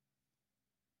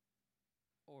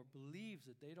or believes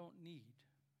that they don't need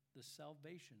the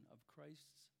salvation of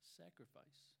Christ's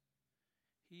sacrifice,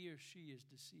 he or she is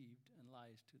deceived and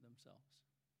lies to themselves.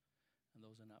 And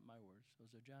those are not my words.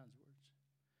 Those are John's words.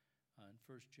 In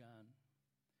 1 John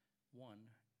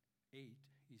 1:8,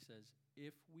 he says,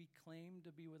 if we claim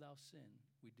to be without sin,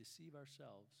 we deceive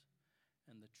ourselves,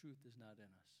 and the truth is not in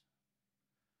us.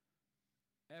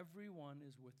 Everyone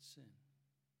is with sin.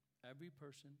 Every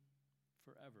person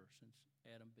forever since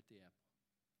Adam bit the apple.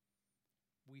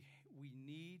 We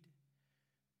need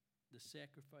the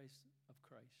sacrifice of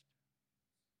Christ.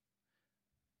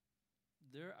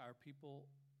 There are people,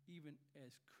 even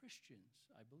as Christians,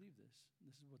 I believe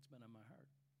this is what's been on my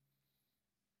heart,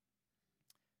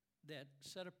 that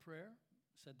said a prayer,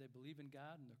 said they believe in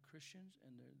God and they're Christians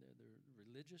and they're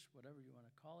religious, whatever you want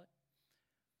to call it.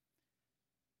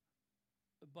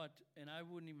 But, and I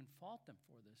wouldn't even fault them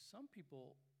for this, some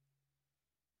people,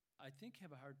 I think,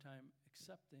 have a hard time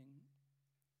accepting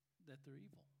that they're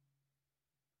evil.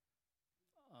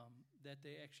 That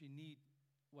they actually need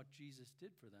what Jesus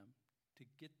did for them to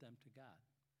get them to God.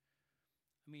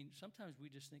 I mean, sometimes we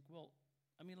just think, well,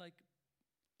 I mean, like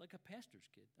a pastor's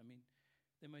kid. I mean,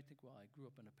 they might think, well, I grew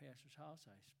up in a pastor's house.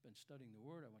 I've been studying the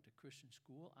Word. I went to Christian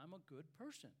school. I'm a good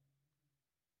person.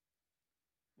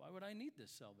 Why would I need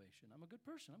this salvation? I'm a good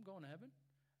person. I'm going to heaven.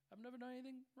 I've never done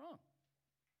anything wrong.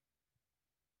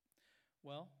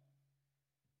 Well,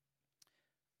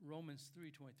 Romans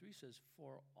 3:23 says,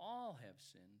 for all have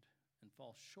sinned and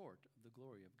fall short of the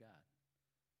glory of God.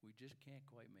 We just can't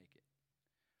quite make it.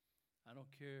 I don't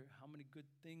care how many good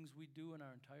things we do in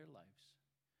our entire lives.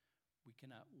 We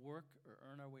cannot work or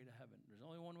earn our way to heaven. There's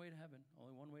only one way to heaven,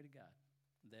 only one way to God.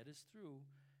 That is through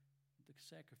the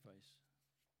sacrifice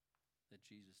that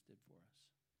Jesus did for us.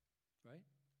 Right?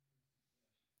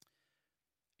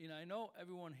 I know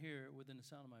everyone here within the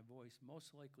sound of my voice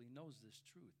most likely knows this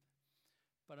truth,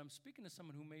 but I'm speaking to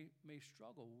someone who may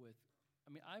struggle with.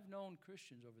 I've known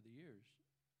Christians over the years,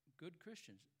 good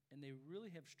Christians, and they really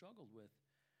have struggled with,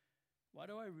 why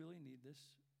do I really need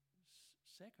this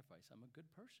sacrifice? I'm a good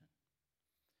person.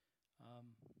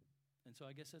 And so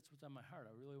I guess that's what's on my heart.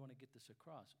 I really want to get this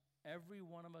across. Every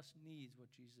one of us needs what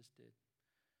Jesus did.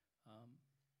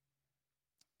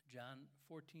 John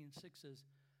 14:6 says,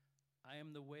 I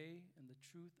am the way and the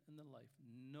truth and the life.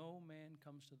 No man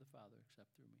comes to the Father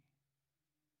except through me.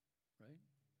 Right?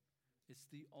 It's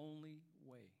the only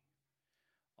way.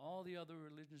 All the other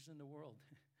religions in the world,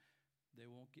 they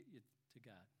won't get you to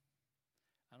God.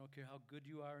 I don't care how good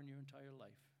you are in your entire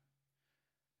life.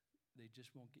 They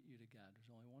just won't get you to God. There's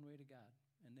only one way to God,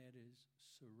 and that is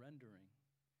surrendering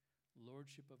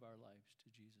lordship of our lives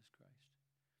to Jesus Christ.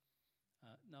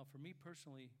 Now, for me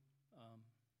personally,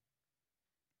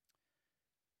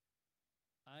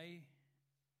 I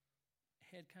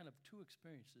had kind of two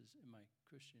experiences in my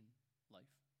Christian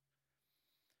life.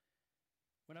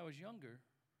 When I was younger,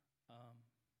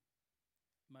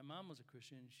 my mom was a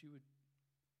Christian, and she would,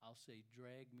 I'll say,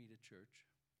 drag me to church,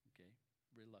 okay,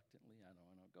 reluctantly. I don't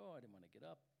want to go. I didn't want to get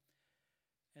up.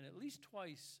 And at least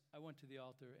twice, I went to the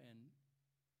altar and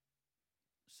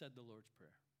said the Lord's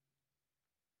Prayer.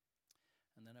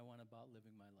 And then I went about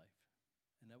living my life.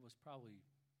 And that was probably,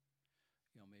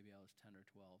 maybe I was 10 or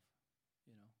 12,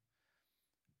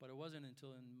 But it wasn't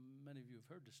until, and many of you have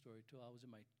heard the story, until I was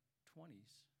in my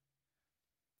 20s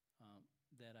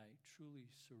that I truly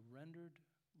surrendered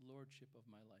lordship of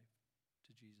my life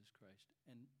to Jesus Christ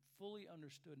and fully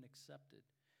understood and accepted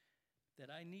that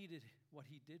I needed what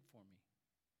he did for me.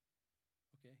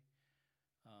 Okay?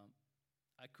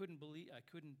 I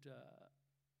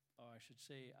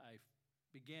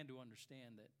began to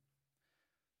understand that,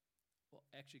 well,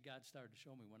 actually God started to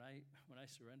show me when I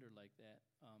surrendered like that,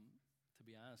 to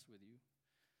be honest with you,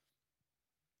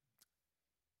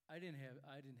 I didn't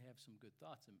have some good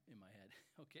thoughts in my head,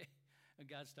 okay? And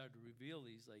God started to reveal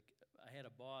these. Like, I had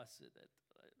a boss that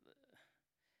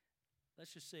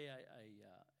let's just say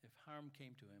if harm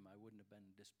came to him, I wouldn't have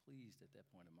been displeased at that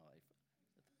point in my life.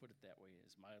 To put it that way,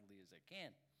 as mildly as I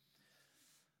can.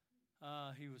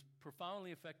 He was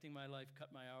profoundly affecting my life,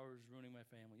 cut my hours, ruining my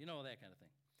family, that kind of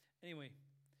thing. Anyway,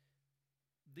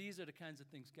 these are the kinds of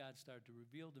things God started to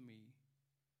reveal to me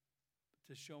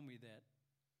to show me that,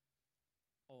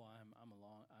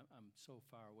 I'm so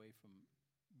far away from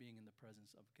being in the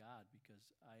presence of God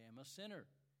because I am a sinner.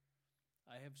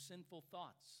 I have sinful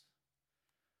thoughts.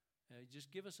 Just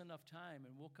give us enough time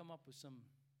and we'll come up with some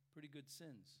pretty good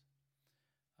sins.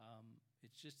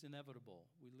 It's just inevitable.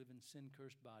 We live in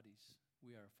sin-cursed bodies.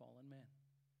 We are a fallen man.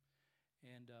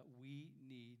 And we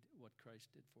need what Christ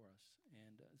did for us.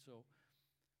 And so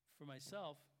for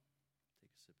myself,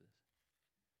 take a sip of this.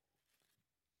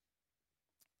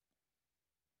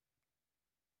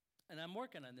 And I'm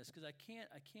working on this because I can't,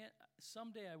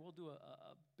 someday I will do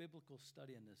a biblical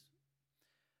study on this,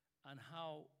 on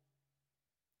how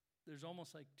there's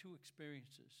almost like two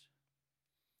experiences.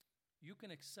 You can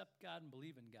accept God and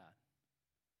believe in God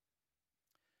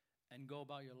and go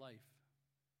about your life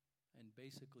and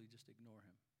basically just ignore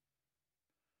him.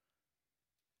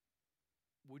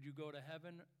 Would you go to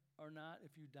heaven or not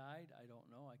if you died? I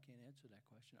don't know. I can't answer that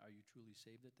question. Are you truly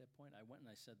saved at that point? I went and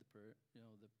I said the prayer,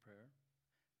 the prayer.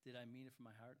 Did I mean it from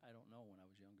my heart? I don't know when I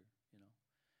was younger,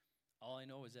 All I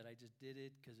know is that I just did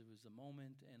it because it was the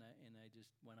moment, and I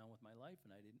just went on with my life, and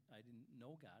I didn't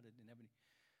know God. I didn't have any.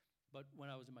 But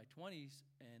when I was in my 20s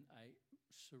and I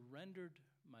surrendered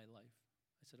my life,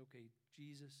 I said, okay,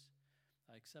 Jesus,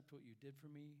 I accept what you did for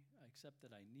me. I accept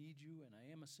that I need you and I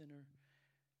am a sinner.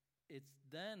 It's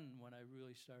then when I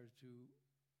really started to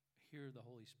hear the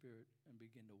Holy Spirit and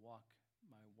begin to walk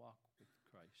my walk with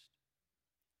Christ.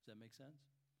 Does that make sense?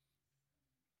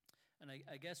 And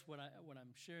I guess when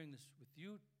I'm sharing this with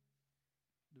you,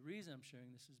 the reason I'm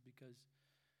sharing this is because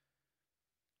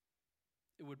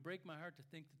it would break my heart to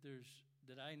think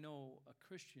that I know a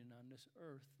Christian on this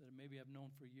earth that maybe I've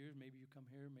known for years. Maybe you come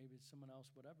here, maybe it's someone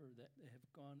else, whatever, that have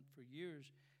gone for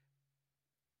years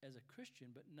as a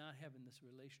Christian, but not having this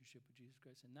relationship with Jesus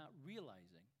Christ and not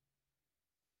realizing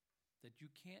that you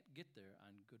can't get there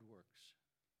on good works.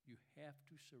 You have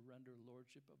to surrender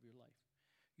lordship of your life.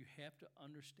 You have to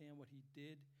understand what he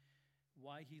did,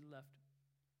 why he left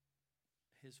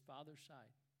his Father's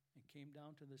side and came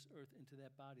down to this earth into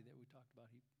that body that we talked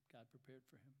about God prepared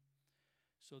for him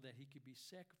so that he could be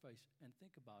sacrificed. And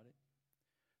think about it.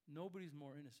 Nobody's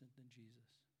more innocent than Jesus.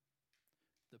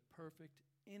 The perfect,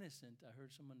 innocent. I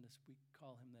heard someone this week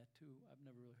call him that too. I've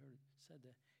never really heard it said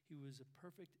that. He was a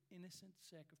perfect, innocent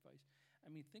sacrifice. I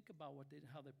mean, think about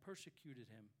how they persecuted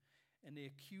him, and they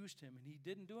accused him, and he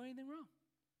didn't do anything wrong.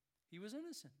 He was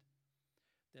innocent.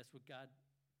 That's what God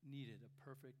needed, a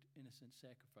perfect, innocent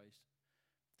sacrifice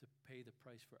to pay the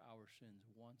price for our sins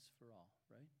once for all,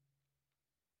 right?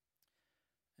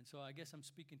 And so I guess I'm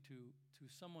speaking to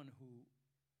someone who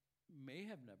may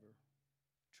have never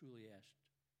truly asked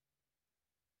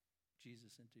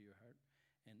Jesus into your heart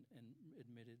and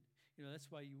admitted. You know,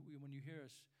 that's why when you hear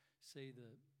us say we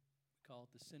call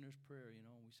it the sinner's prayer, you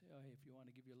know, and we say, oh, hey, if you want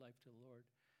to give your life to the Lord,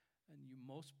 and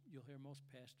you'll hear most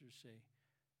pastors say,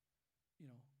 you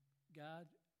know, God,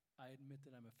 I admit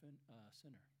that I'm a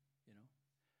sinner, you know,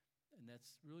 and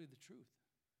that's really the truth.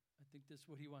 I think that's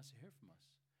what he wants to hear from us.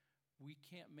 We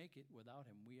can't make it without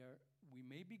him. We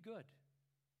may be good,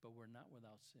 but we're not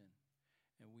without sin.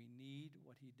 And we need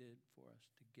what he did for us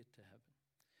to get to heaven.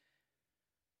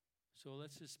 So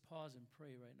let's just pause and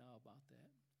pray right now about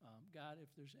that. God, if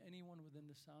there's anyone within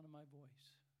the sound of my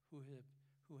voice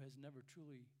who has never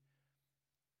truly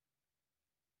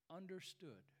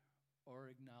understood or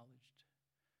acknowledged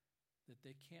that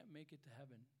they can't make it to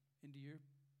heaven, into your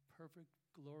perfect,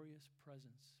 glorious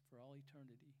presence for all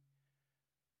eternity,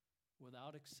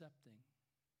 without accepting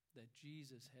that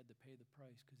Jesus had to pay the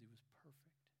price because he was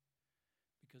perfect.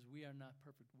 Because we are not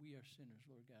perfect. We are sinners,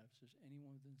 Lord God. If there's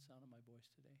anyone within the sound of my voice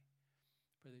today,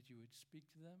 pray that you would speak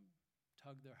to them,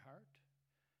 tug their heart.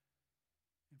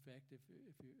 In fact, if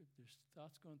there's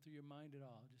thoughts going through your mind at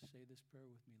all, just say this prayer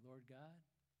with me. Lord God,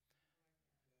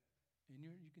 and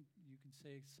you can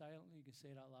say it silently, you can say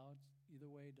it out loud.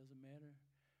 Either way, it doesn't matter.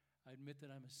 I admit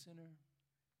that I'm a sinner.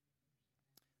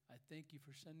 I thank you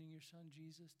for sending your son,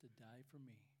 Jesus, to die for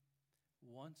me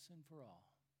once and for all.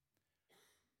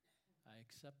 I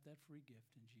accept that free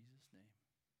gift in Jesus' name.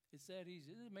 It's that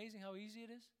easy. Isn't it amazing how easy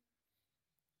it is?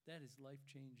 That is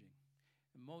life-changing.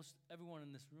 And everyone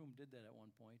in this room did that at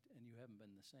one point, and you haven't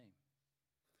been the same.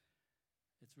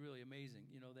 It's really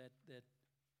amazing. You know, that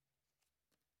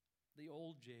the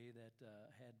old Jay that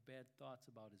had bad thoughts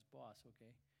about his boss,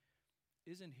 okay,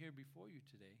 isn't here before you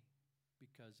today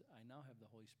because I now have the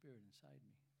Holy Spirit inside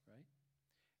me, right?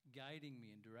 Guiding me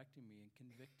and directing me and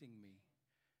convicting me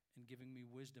and giving me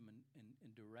wisdom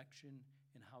and direction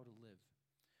in how to live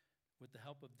with the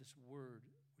help of this word,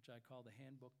 which I call the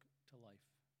handbook to life,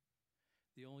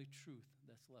 the only truth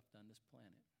that's left on this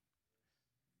planet.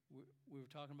 We were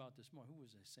talking about this more. Who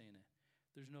was I saying that?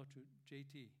 There's no truth.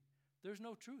 JT, there's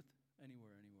no truth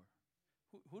anywhere.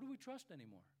 Who do we trust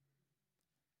anymore?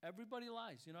 Everybody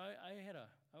lies. You know,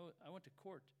 I went to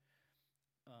court.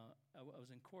 I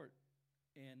was in court,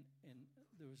 and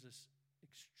there was this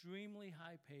extremely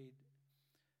high-paid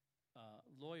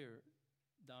lawyer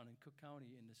down in Cook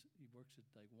County. He works at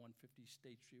like 150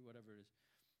 State Street, whatever it is.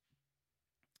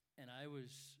 And I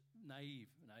was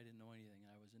naive, and I didn't know anything.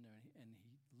 I was in there, and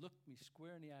he looked me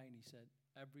square in the eye, and he said,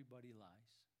 "Everybody lies."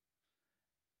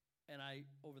 And I,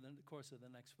 over the course of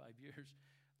the next 5 years,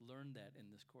 learned that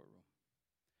in this courtroom.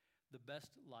 The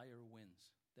best liar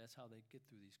wins. That's how they get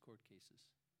through these court cases.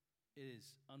 It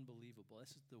is unbelievable.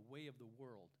 This is the way of the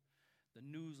world. The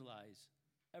news lies.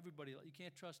 You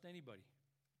can't trust anybody.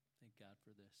 Thank God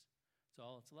for this. It's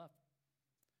all that's left.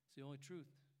 It's the only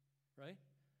truth, right?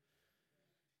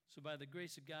 So by the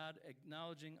grace of God,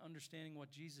 acknowledging, understanding what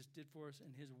Jesus did for us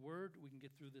in his word, we can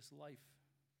get through this life.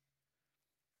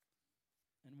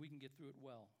 And we can get through it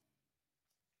well.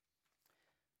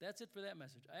 That's it for that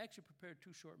message. I actually prepared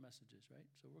 2 short messages, right?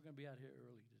 So we're going to be out here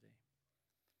early today.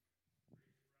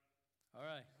 All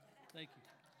right. Thank you.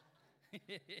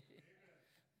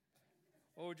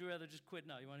 Or would you rather just quit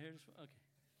now? You want to hear this one? Okay.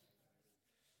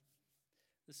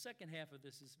 The second half of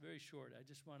this is very short. I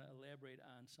just want to elaborate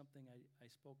on something I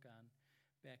spoke on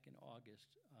back in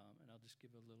August, and I'll just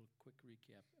give a little quick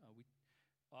recap.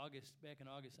 Back in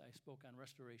August, I spoke on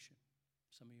restoration.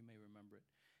 Some of you may remember it.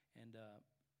 And I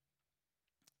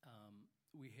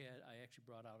actually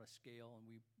brought out a scale, and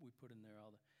we put in there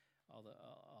all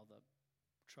the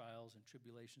trials and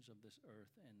tribulations of this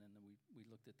earth, and then we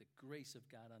looked at the grace of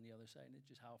God on the other side, and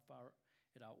just how far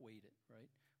it outweighed it, right?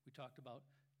 We talked about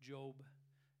Job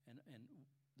and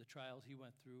the trials he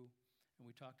went through, and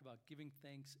we talked about giving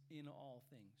thanks in all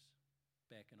things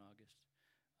back in August.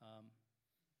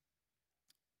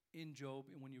 In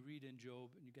Job, and when you read in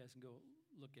Job, and you guys can go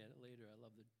look at it later, I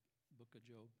love the book of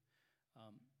Job.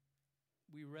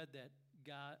 We read that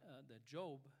that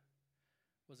Job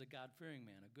was a God-fearing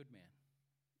man, a good man.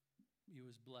 He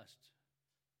was blessed.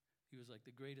 He was like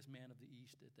the greatest man of the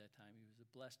East at that time. He was a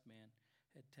blessed man,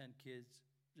 had 10 kids,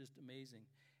 just amazing.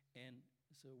 And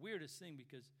It's the weirdest thing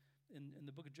because in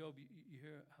the book of Job, you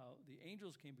hear how the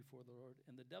angels came before the Lord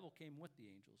and the devil came with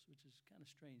the angels, which is kind of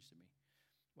strange to me.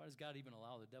 Why does God even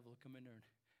allow the devil to come in there and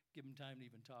give him time to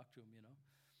even talk to him,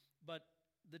 But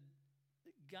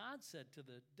God said to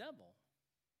the devil,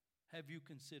 have you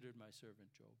considered my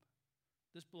servant Job?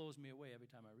 This blows me away every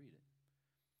time I read it.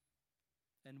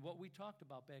 And what we talked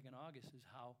about back in August is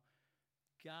how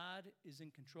God is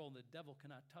in control and the devil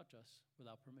cannot touch us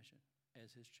without permission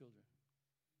as his children,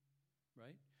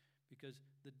 right? Because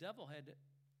the devil had to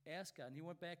ask God, and they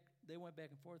went back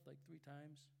and forth like 3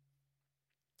 times,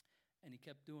 and he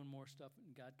kept doing more stuff,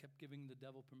 and God kept giving the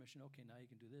devil permission. Okay, now you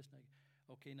can do this.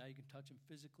 Okay, now you can touch him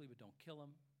physically, but don't kill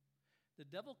him. The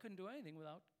devil couldn't do anything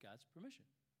without God's permission,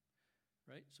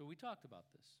 right? So we talked about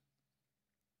this.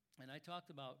 And I talked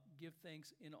about give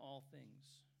thanks in all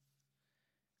things.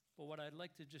 But what I'd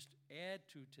like to just add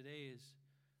to today is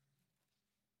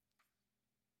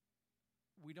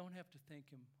we don't have to thank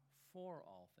him for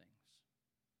all things.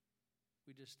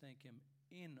 We just thank him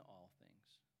in all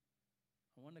things.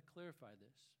 I want to clarify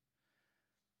this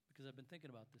because I've been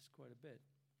thinking about this quite a bit.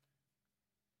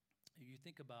 You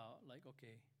think about, like,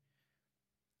 okay,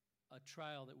 a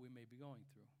trial that we may be going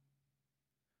through.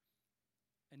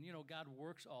 And, God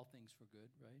works all things for good,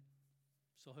 right?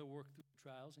 So he'll work through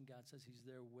trials, and God says he's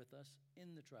there with us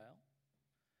in the trial.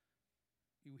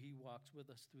 He walks with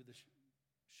us through the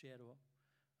shadow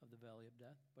of the valley of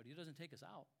death, but he doesn't take us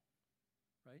out,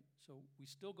 right? So we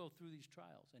still go through these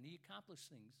trials, and he accomplishes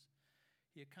things.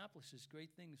 He accomplishes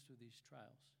great things through these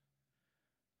trials.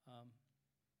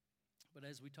 But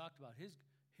as we talked about,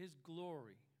 his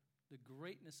glory, the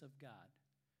greatness of God,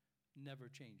 never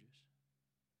changes.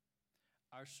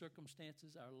 Our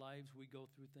circumstances, our lives, we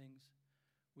go through things.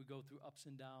 We go through ups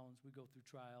and downs. We go through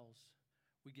trials.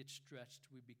 We get stretched.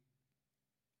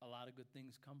 A lot of good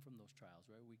things come from those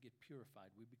trials, right? We get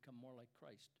purified. We become more like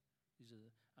Christ.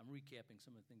 I'm recapping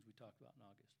some of the things we talked about in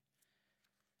August.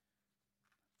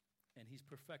 And he's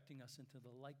perfecting us into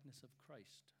the likeness of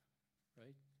Christ,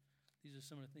 right? These are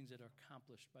some of the things that are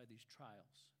accomplished by these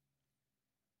trials.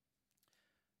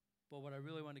 But what I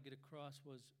really want to get across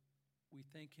was we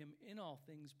thank him in all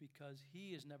things because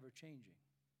he is never changing.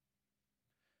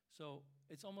 So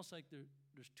it's almost like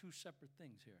there's 2 separate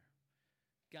things here.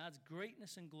 God's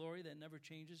greatness and glory that never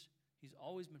changes. He's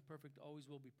always been perfect, always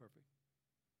will be perfect.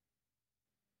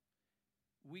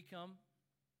 We come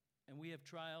and we have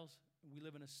trials, and we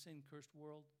live in a sin-cursed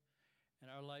world, and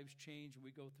our lives change, and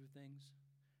we go through things,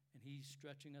 and he's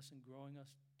stretching us and growing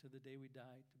us to the day we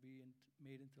die to be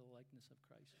made into the likeness of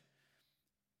Christ.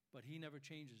 But he never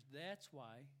changes. That's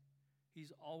why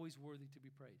he's always worthy to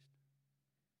be praised.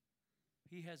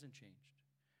 He hasn't changed.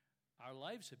 Our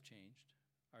lives have changed.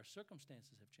 Our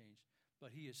circumstances have changed,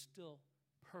 but he is still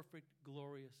perfect,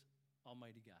 glorious,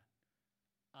 almighty God.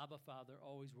 Abba, Father,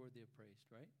 always worthy of praise,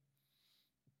 right?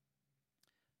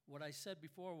 What I said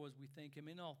before was we thank him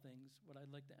in all things. What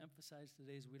I'd like to emphasize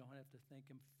today is we don't have to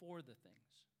thank him for the things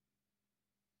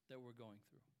that we're going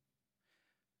through.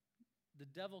 The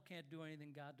devil can't do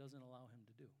anything God doesn't allow him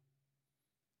to do.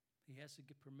 He has to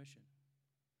get permission,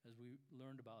 as we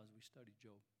learned about as we studied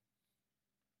Job.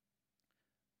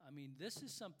 I mean, this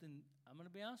is something, I'm going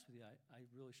to be honest with you, I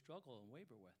really struggle and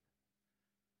waver with.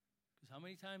 Because how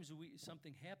many times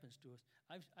something happens to us?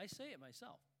 I say it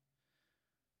myself.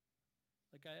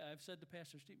 Like I've said to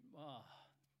Pastor Steve,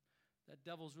 that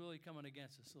devil's really coming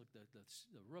against us. Look, the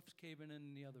roof's caving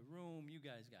in the other room. You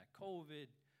guys got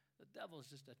COVID. The devil's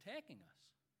just attacking us.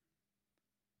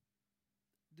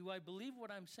 Do I believe what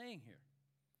I'm saying here?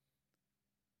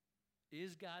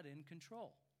 Is God in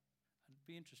control? I'd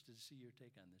be interested to see your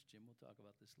take on this, Jim. We'll talk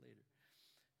about this later.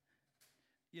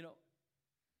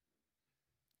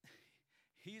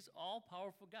 He's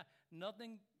all-powerful God.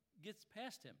 Nothing gets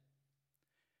past him.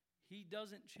 He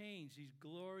doesn't change. He's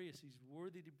glorious. He's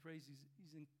worthy to praise.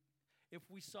 If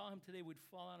we saw him today, we'd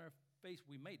fall on our face.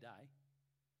 We may die.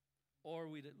 Or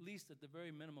we'd at least, at the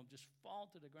very minimum, just fall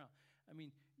to the ground. I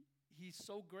mean, he's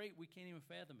so great we can't even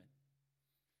fathom it.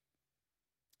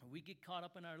 And we get caught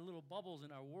up in our little bubbles,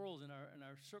 in our worlds, in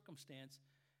our circumstance,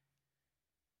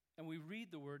 and we read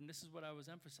the word, and this is what I was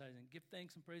emphasizing. Give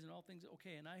thanks and praise in all things.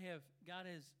 Okay, and God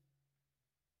has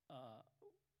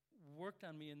worked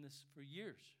on me in this for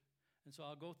years. And so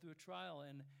I'll go through a trial,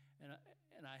 and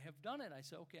I have done it. I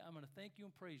say, okay, I'm going to thank you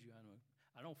and praise you.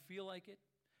 I don't feel like it.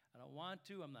 I don't want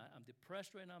to. I'm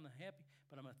depressed right now. I'm not happy.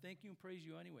 But I'm going to thank you and praise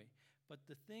you anyway. But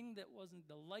the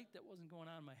light that wasn't going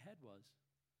on in my head was,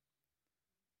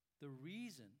 the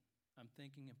reason I'm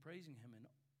thanking and praising him in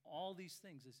all these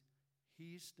things is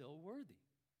he's still worthy.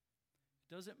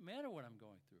 It doesn't matter what I'm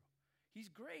going through. He's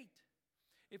great.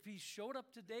 If he showed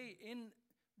up today in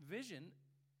vision,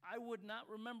 I would not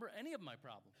remember any of my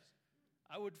problems.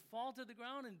 I would fall to the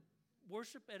ground and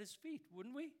worship at his feet,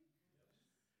 wouldn't we?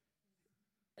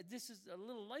 This is a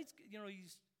little light,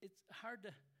 it's hard to,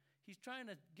 he's trying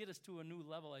to get us to a new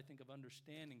level, I think, of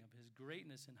understanding of his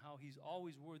greatness and how he's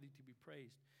always worthy to be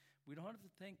praised. We don't have to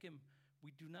thank him,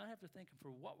 we do not have to thank him for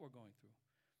what we're going through.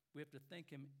 We have to thank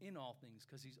him in all things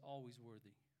because he's always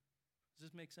worthy.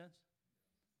 Does this make sense?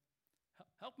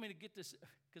 Help me to get this,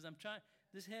 because I'm trying,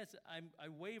 I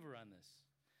waver on this.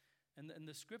 And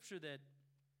the scripture that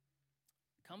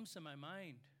comes to my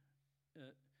mind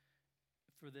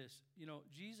for this,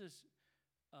 Jesus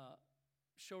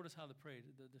showed us how to pray.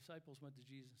 The disciples went to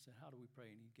Jesus and said, how do we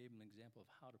pray? And he gave them an example of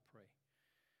how to pray.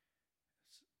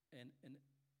 And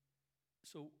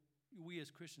so we as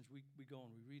Christians, we go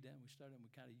and we read that and we start and we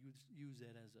kind of use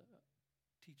that as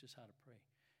teach us how to pray.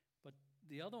 But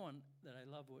the other one that I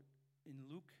love, in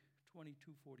Luke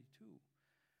 22:42,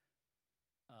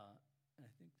 and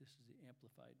I think this is the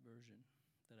amplified version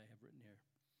that I have written here.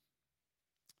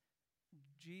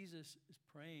 Jesus is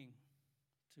praying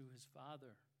to his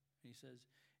Father, and he says,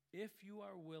 if you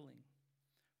are willing,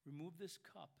 remove this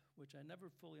cup, which I never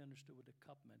fully understood what the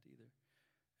cup meant either.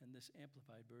 And this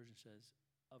amplified version says,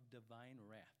 of divine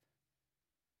wrath.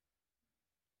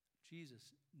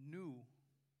 Jesus knew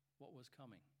what was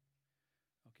coming.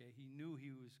 Okay, he knew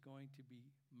he was going to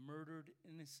be murdered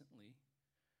innocently,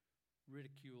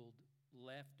 ridiculed,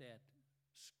 laughed at,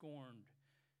 scorned,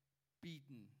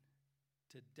 beaten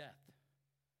to death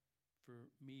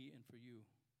for me and for you.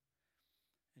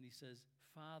 And he says,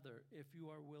 Father, if you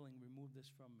are willing, remove this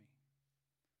from me.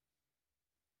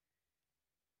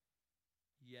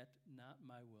 Yet not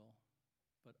my will,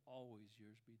 but always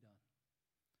yours be done.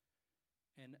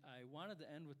 And I wanted to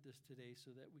end with this today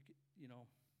so that we could,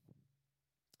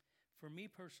 for me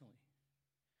personally,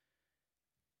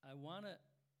 I want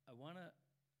to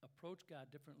approach God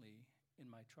differently in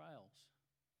my trials.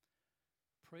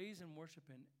 Praise and worship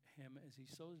him as he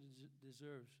so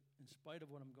deserves in spite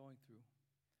of what I'm going through.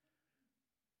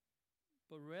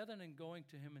 But rather than going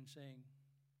to him and saying,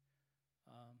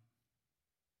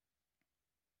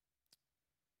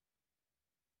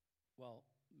 well,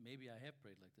 maybe I have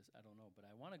prayed like this, I don't know, but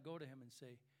I want to go to him and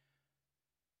say,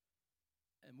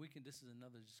 and this is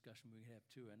another discussion we have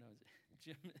too. I know,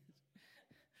 Jim,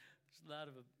 there's a lot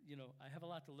of, I have a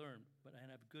lot to learn, but I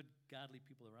have good, godly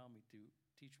people around me to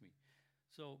teach me.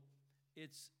 So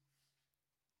if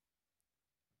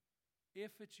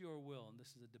it's your will, and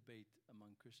this is a debate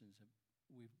among Christians,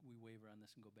 we waver on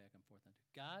this and go back and forth on it.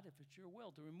 God, if it's your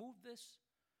will to remove this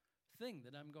thing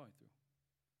that I'm going through.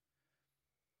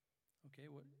 Okay,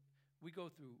 we go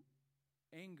through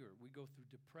anger, we go through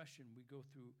depression, we go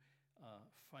through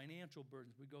financial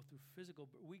burdens, we go through physical,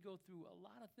 we go through a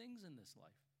lot of things in this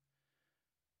life.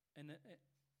 And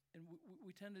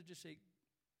we tend to just say,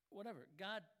 whatever,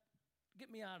 God, get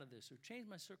me out of this or change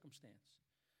my circumstance.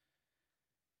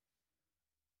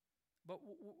 But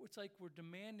it's like we're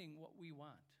demanding what we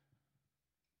want.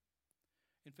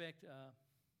 In fact,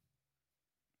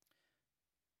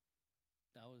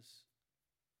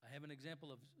 I have an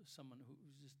example of someone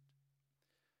who's just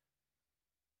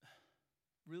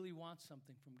really wants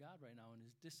something from God right now and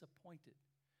is disappointed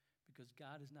because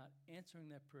God is not answering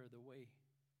that prayer the way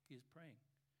he is praying.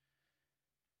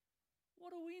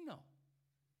 What do we know?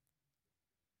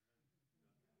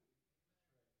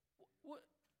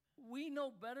 We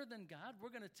know better than God.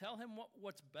 We're going to tell him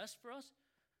what's best for us.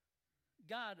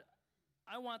 God,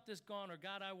 I want this gone, or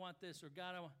God, I want this, or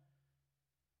God, I want...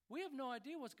 We have no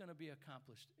idea what's going to be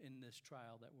accomplished in this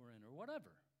trial that we're in, or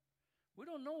whatever. We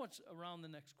don't know what's around the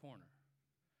next corner.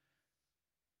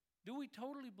 Do we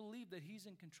totally believe that he's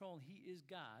in control and he is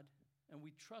God, and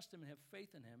we trust him and have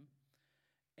faith in him,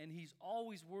 and he's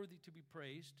always worthy to be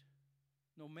praised,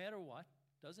 no matter what,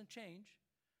 doesn't change?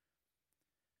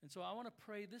 And so I want to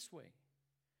pray this way.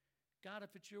 God,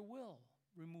 if it's your will,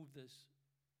 remove this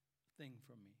thing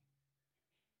from me.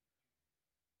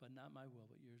 But not my will,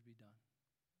 but yours be done.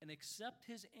 And accept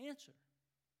his answer,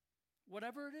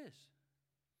 whatever it is,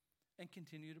 and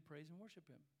continue to praise and worship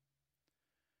him.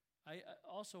 I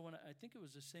also, I think it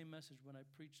was the same message when I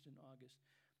preached in August,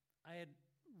 I had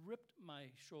ripped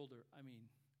my shoulder. I mean,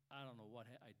 I don't know what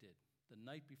I did. The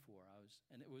night before,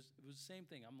 and it was the same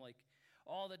thing. I'm like,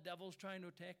 the devil's trying to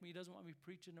attack me. He doesn't want me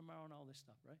preaching tomorrow and all this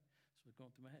stuff, right? So it's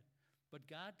going through my head. But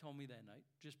God told me that night,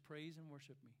 just praise and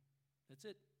worship me. That's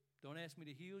it. Don't ask me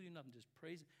to heal you, nothing. Just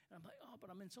praise. And I'm like, but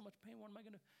I'm in so much pain. What am I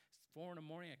going to? It's 4 a.m.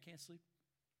 I can't sleep.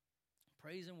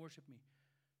 Praise and worship me.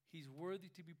 He's worthy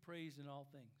to be praised in all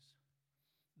things.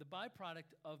 The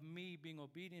byproduct of me being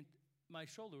obedient my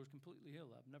shoulder was completely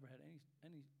healed. I've never had any.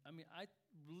 I mean, I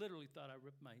literally thought I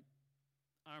ripped my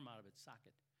arm out of its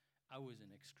socket. I was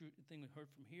an excruciating thing that hurt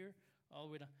from here all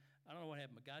the way down. I don't know what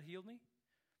happened, but God healed me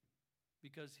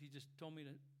because he just told me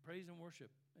to praise and worship,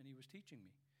 and he was teaching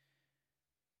me.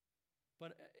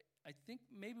 But I think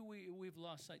maybe we've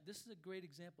lost sight. This is a great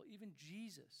example. Even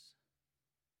Jesus,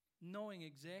 knowing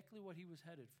exactly what he was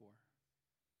headed for,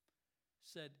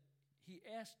 said he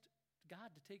asked God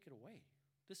to take it away.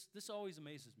 This always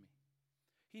amazes me.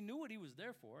 He knew what he was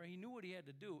there for. He knew what he had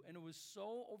to do, and it was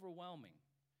so overwhelming.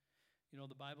 You know,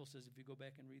 the Bible says, if you go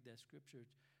back and read that scripture,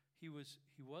 he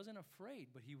wasn't afraid,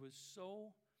 but he was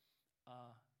so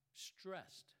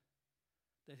stressed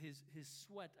that his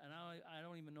sweat, and I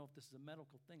don't even know if this is a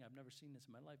medical thing. I've never seen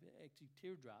this in my life. It actually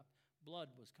teardrop,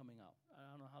 blood was coming out. I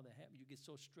don't know how that happened. You get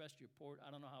so stressed, you're poured.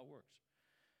 I don't know how it works.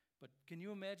 But can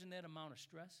you imagine that amount of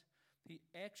stress? He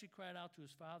actually cried out to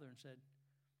his father and said,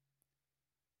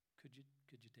 could you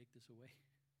take this away,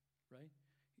 right?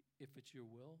 If it's your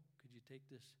will, could you take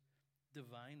this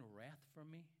divine wrath from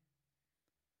me?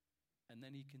 And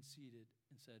then he conceded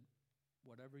and said,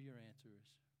 whatever your answer is,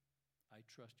 I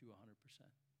trust you 100%.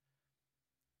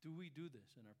 Do we do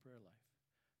this in our prayer life?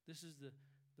 This is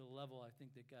the level I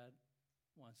think that God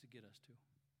wants to get us to.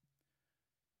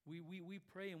 We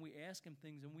pray and we ask him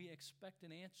things and we expect an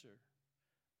answer.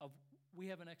 We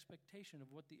have an expectation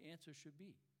of what the answer should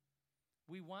be.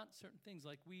 We want certain things,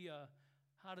 like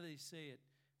how do they say it?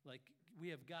 Like we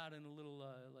have God in a little,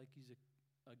 like he's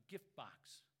a gift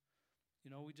box.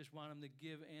 You know, we just want him to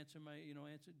answer,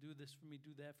 do this for me,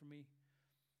 do that for me.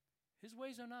 His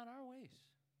ways are not our ways,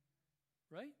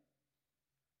 right?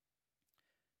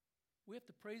 We have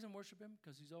to praise and worship him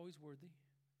because he's always worthy,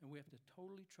 and we have to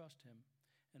totally trust him.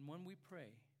 And when we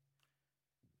pray,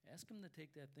 ask him to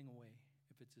take that thing away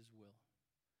if it's his will,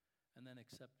 and then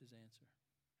accept his answer,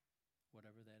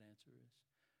 whatever that answer is.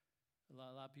 A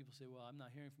lot of people say, well, I'm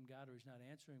not hearing from God, or he's not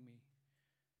answering me.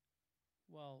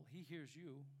 Well, he hears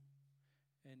you,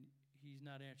 and he's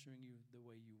not answering you the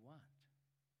way you want.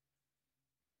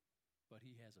 But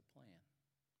he has a plan.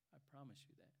 I promise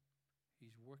you that.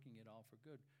 He's working it all for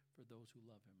good for those who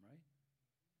love him, right?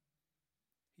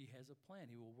 He has a plan.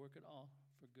 He will work it all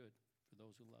for good for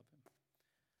those who love him.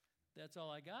 That's all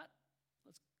I got.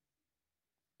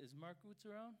 Is Mark Woots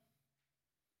around?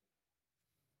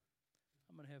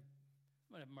 I'm gonna have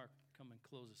Mark come and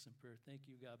close us in prayer. Thank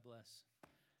you. God bless.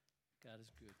 God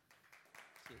is good.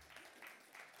 That's it.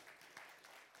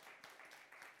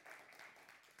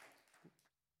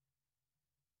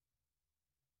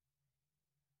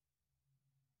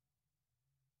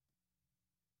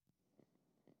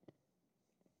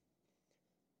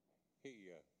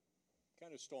 He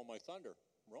kind of stole my thunder.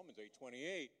 Romans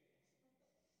 8:28.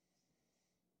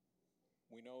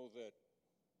 We know that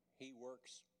he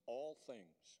works all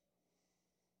things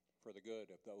for the good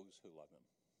of those who love him.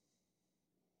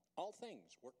 All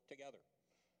things work together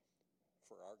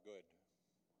for our good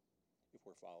if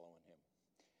we're following him.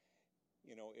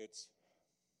 You know, it's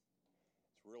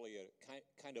really a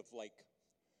kind of like,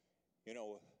 you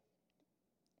know,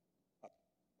 a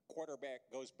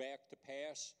quarterback goes back to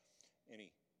pass and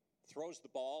he throws the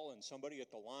ball and somebody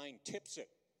at the line tips it.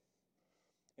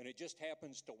 And it just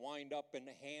happens to wind up in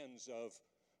the hands of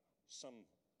some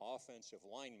offensive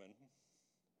lineman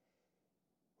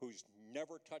who's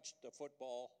never touched a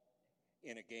football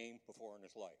in a game before in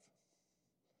his life.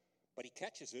 But he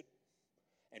catches it,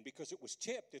 and because it was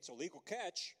tipped, it's a legal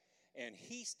catch, and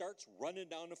he starts running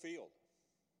down the field.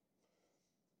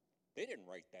 They didn't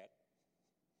write that.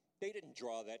 They didn't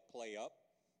draw that play up.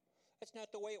 That's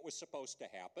not the way it was supposed to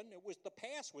happen. The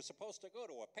pass was supposed to go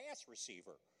to a pass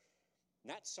receiver,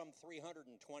 not some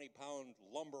 320-pound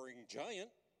lumbering giant.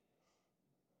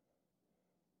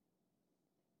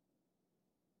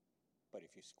 But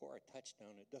if you score a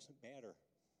touchdown, it doesn't matter.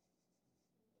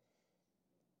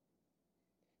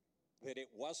 That it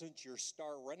wasn't your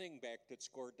star running back that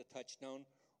scored the touchdown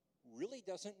really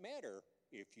doesn't matter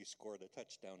if you score the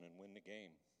touchdown and win the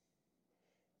game.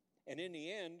 And in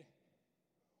the end,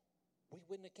 we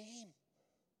win the game.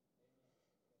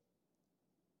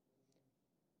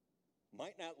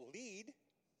 Might not lead.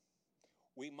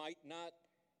 We might not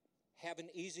have an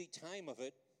easy time of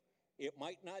it. It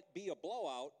might not be a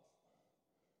blowout.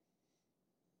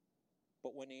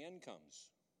 But when the end comes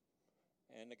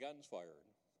and the gun's fired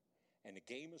and the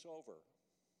game is over,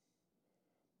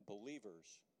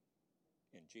 believers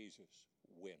in Jesus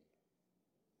win.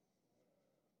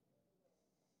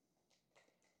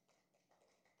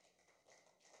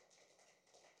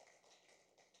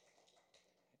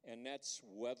 And that's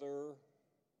whether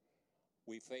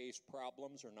we face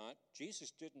problems or not.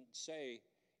 Jesus didn't say,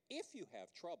 if you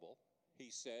have trouble. He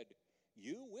said,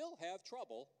 you will have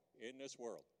trouble in this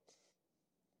world.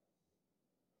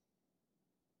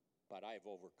 But I've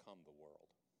overcome the world.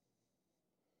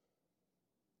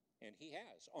 And he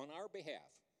has, on our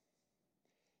behalf.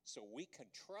 So we can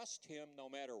trust him no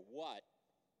matter what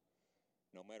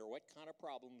kind of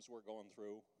problems we're going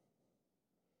through.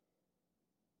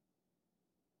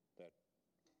 That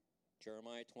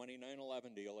Jeremiah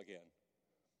 29:11 deal again.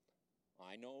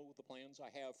 I know the plans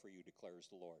I have for you, declares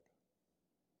the Lord.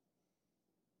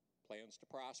 Plans to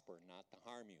prosper, not to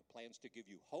harm you. Plans to give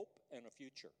you hope and a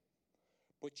future.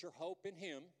 Put your hope in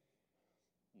him,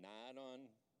 not on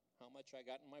how much I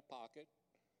got in my pocket,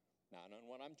 not on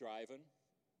what I'm driving,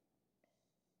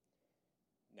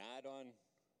 not on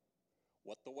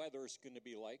what the weather's going to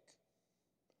be like,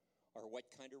 or what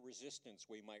kind of resistance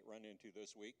we might run into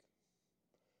this week.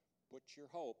 Put your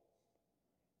hope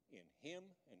in him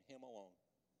and him alone.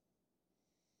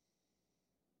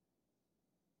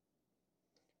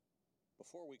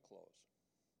 Before we close,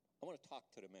 I want to talk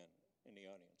to the men in the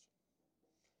audience.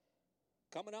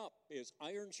 Coming up is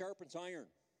Iron Sharpens Iron.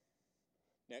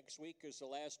 Next week is the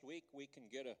last week we can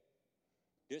get a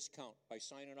discount by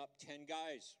signing up 10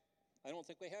 guys. I don't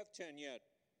think we have 10 yet.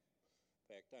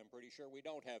 In fact, I'm pretty sure we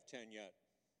don't have 10 yet.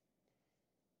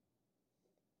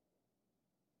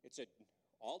 It's an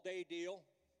all-day deal.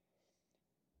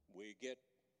 We get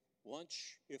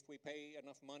lunch if we pay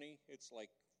enough money. It's like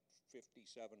 $57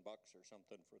 or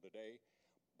something for the day.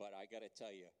 But I got to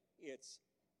tell you, it's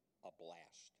a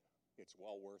blast. It's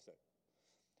well worth it.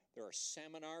 There are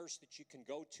seminars that you can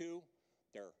go to.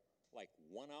 They're like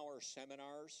 1-hour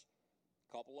seminars,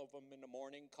 a couple of them in the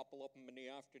morning, a couple of them in the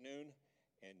afternoon,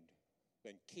 and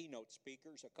then keynote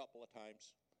speakers a couple of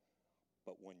times.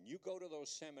 But when you go to those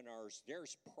seminars,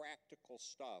 there's practical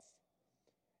stuff,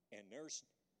 and there's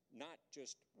not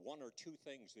just one or two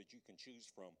things that you can choose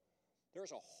from.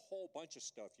 There's a whole bunch of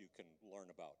stuff you can learn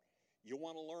about. You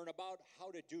want to learn about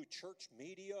how to do church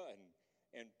media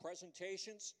and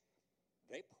presentations?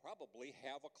 They probably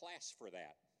have a class for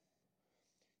that.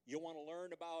 You want to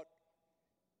learn about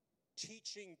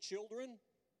teaching children?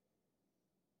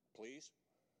 Please.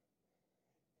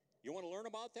 You want to learn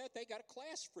about that? They got a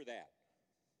class for that.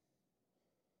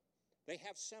 They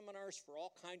have seminars for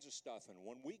all kinds of stuff. And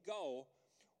when we go,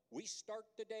 we start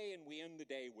the day and we end the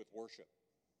day with worship.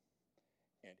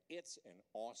 And it's an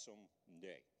awesome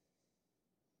day.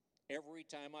 Every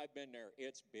time I've been there,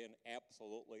 it's been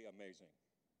absolutely amazing.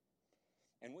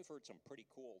 And we've heard some pretty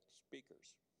cool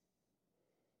speakers.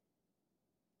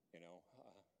 You know,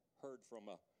 heard from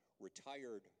a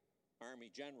retired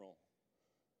Army general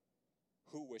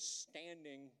who was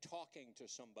standing talking to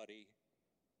somebody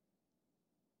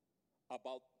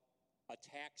about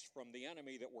attacks from the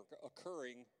enemy that were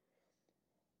occurring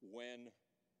when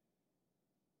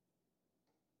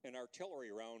an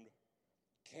artillery round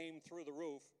came through the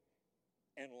roof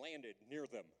and landed near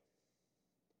them.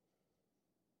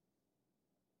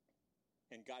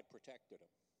 And God protected him.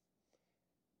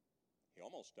 He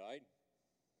almost died,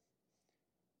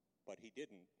 but he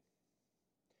didn't.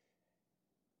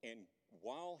 And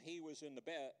while he was in the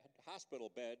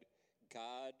hospital bed,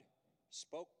 God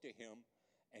spoke to him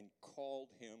and called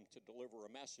him to deliver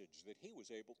a message that he was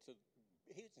able to.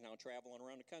 He's now traveling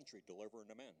around the country delivering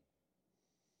to men.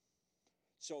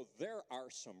 So there are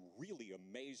some really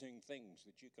amazing things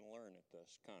that you can learn at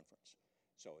this conference.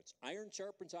 So it's Iron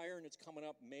Sharpens Iron. It's coming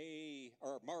up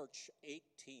March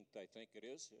 18th, I think it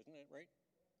is. Isn't it right?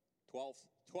 12th.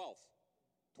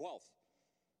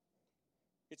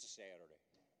 It's a Saturday.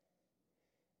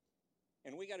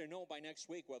 And we got to know by next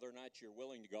week whether or not you're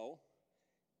willing to go.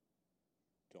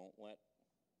 Don't let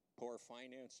poor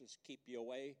finances keep you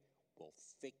away. We'll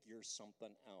figure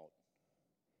something out.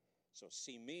 So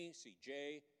see me, see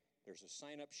Jay. There's a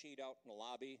sign-up sheet out in the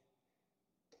lobby.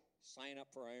 Sign up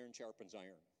for Iron Sharpens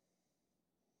Iron.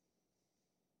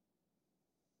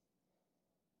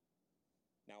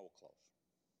 Now we'll close.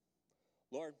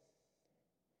 Lord,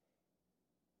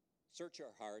 search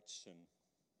our hearts and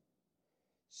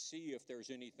see if there's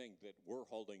anything that we're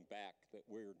holding back, that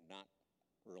we're not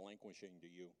relinquishing to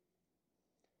you,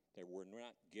 that we're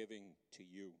not giving to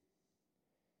you.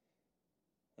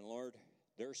 And Lord,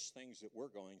 there's things that we're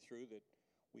going through that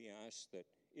we ask that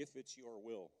if it's your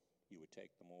will, you would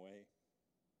take them away.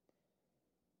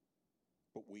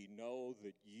 But we know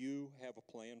that you have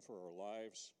a plan for our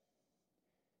lives,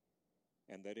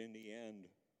 and that in the end,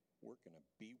 we're going to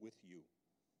be with you.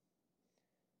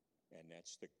 And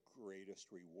that's the greatest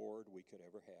reward we could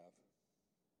ever have.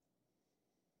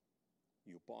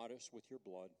 You bought us with your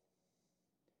blood.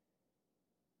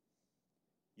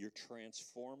 You're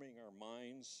transforming our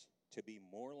minds to be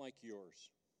more like yours.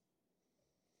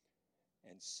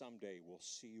 And someday we'll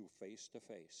see you face to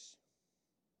face.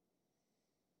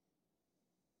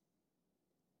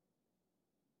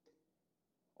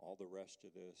 All the rest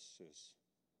of this is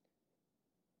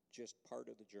just part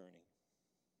of the journey.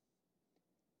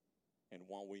 And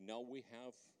while we know we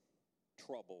have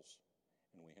troubles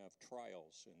and we have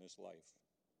trials in this life,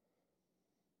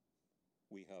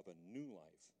 we have a new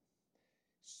life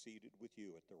seated with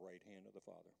you at the right hand of the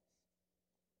Father.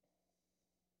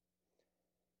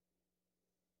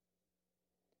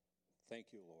 Thank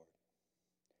you, Lord.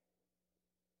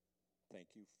 Thank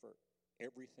you for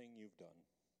everything you've done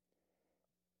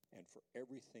and for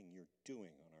everything you're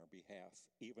doing on our behalf,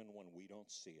 even when we don't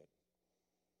see it.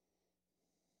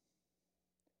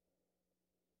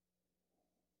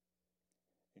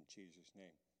 In Jesus'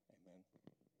 name,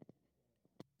 amen.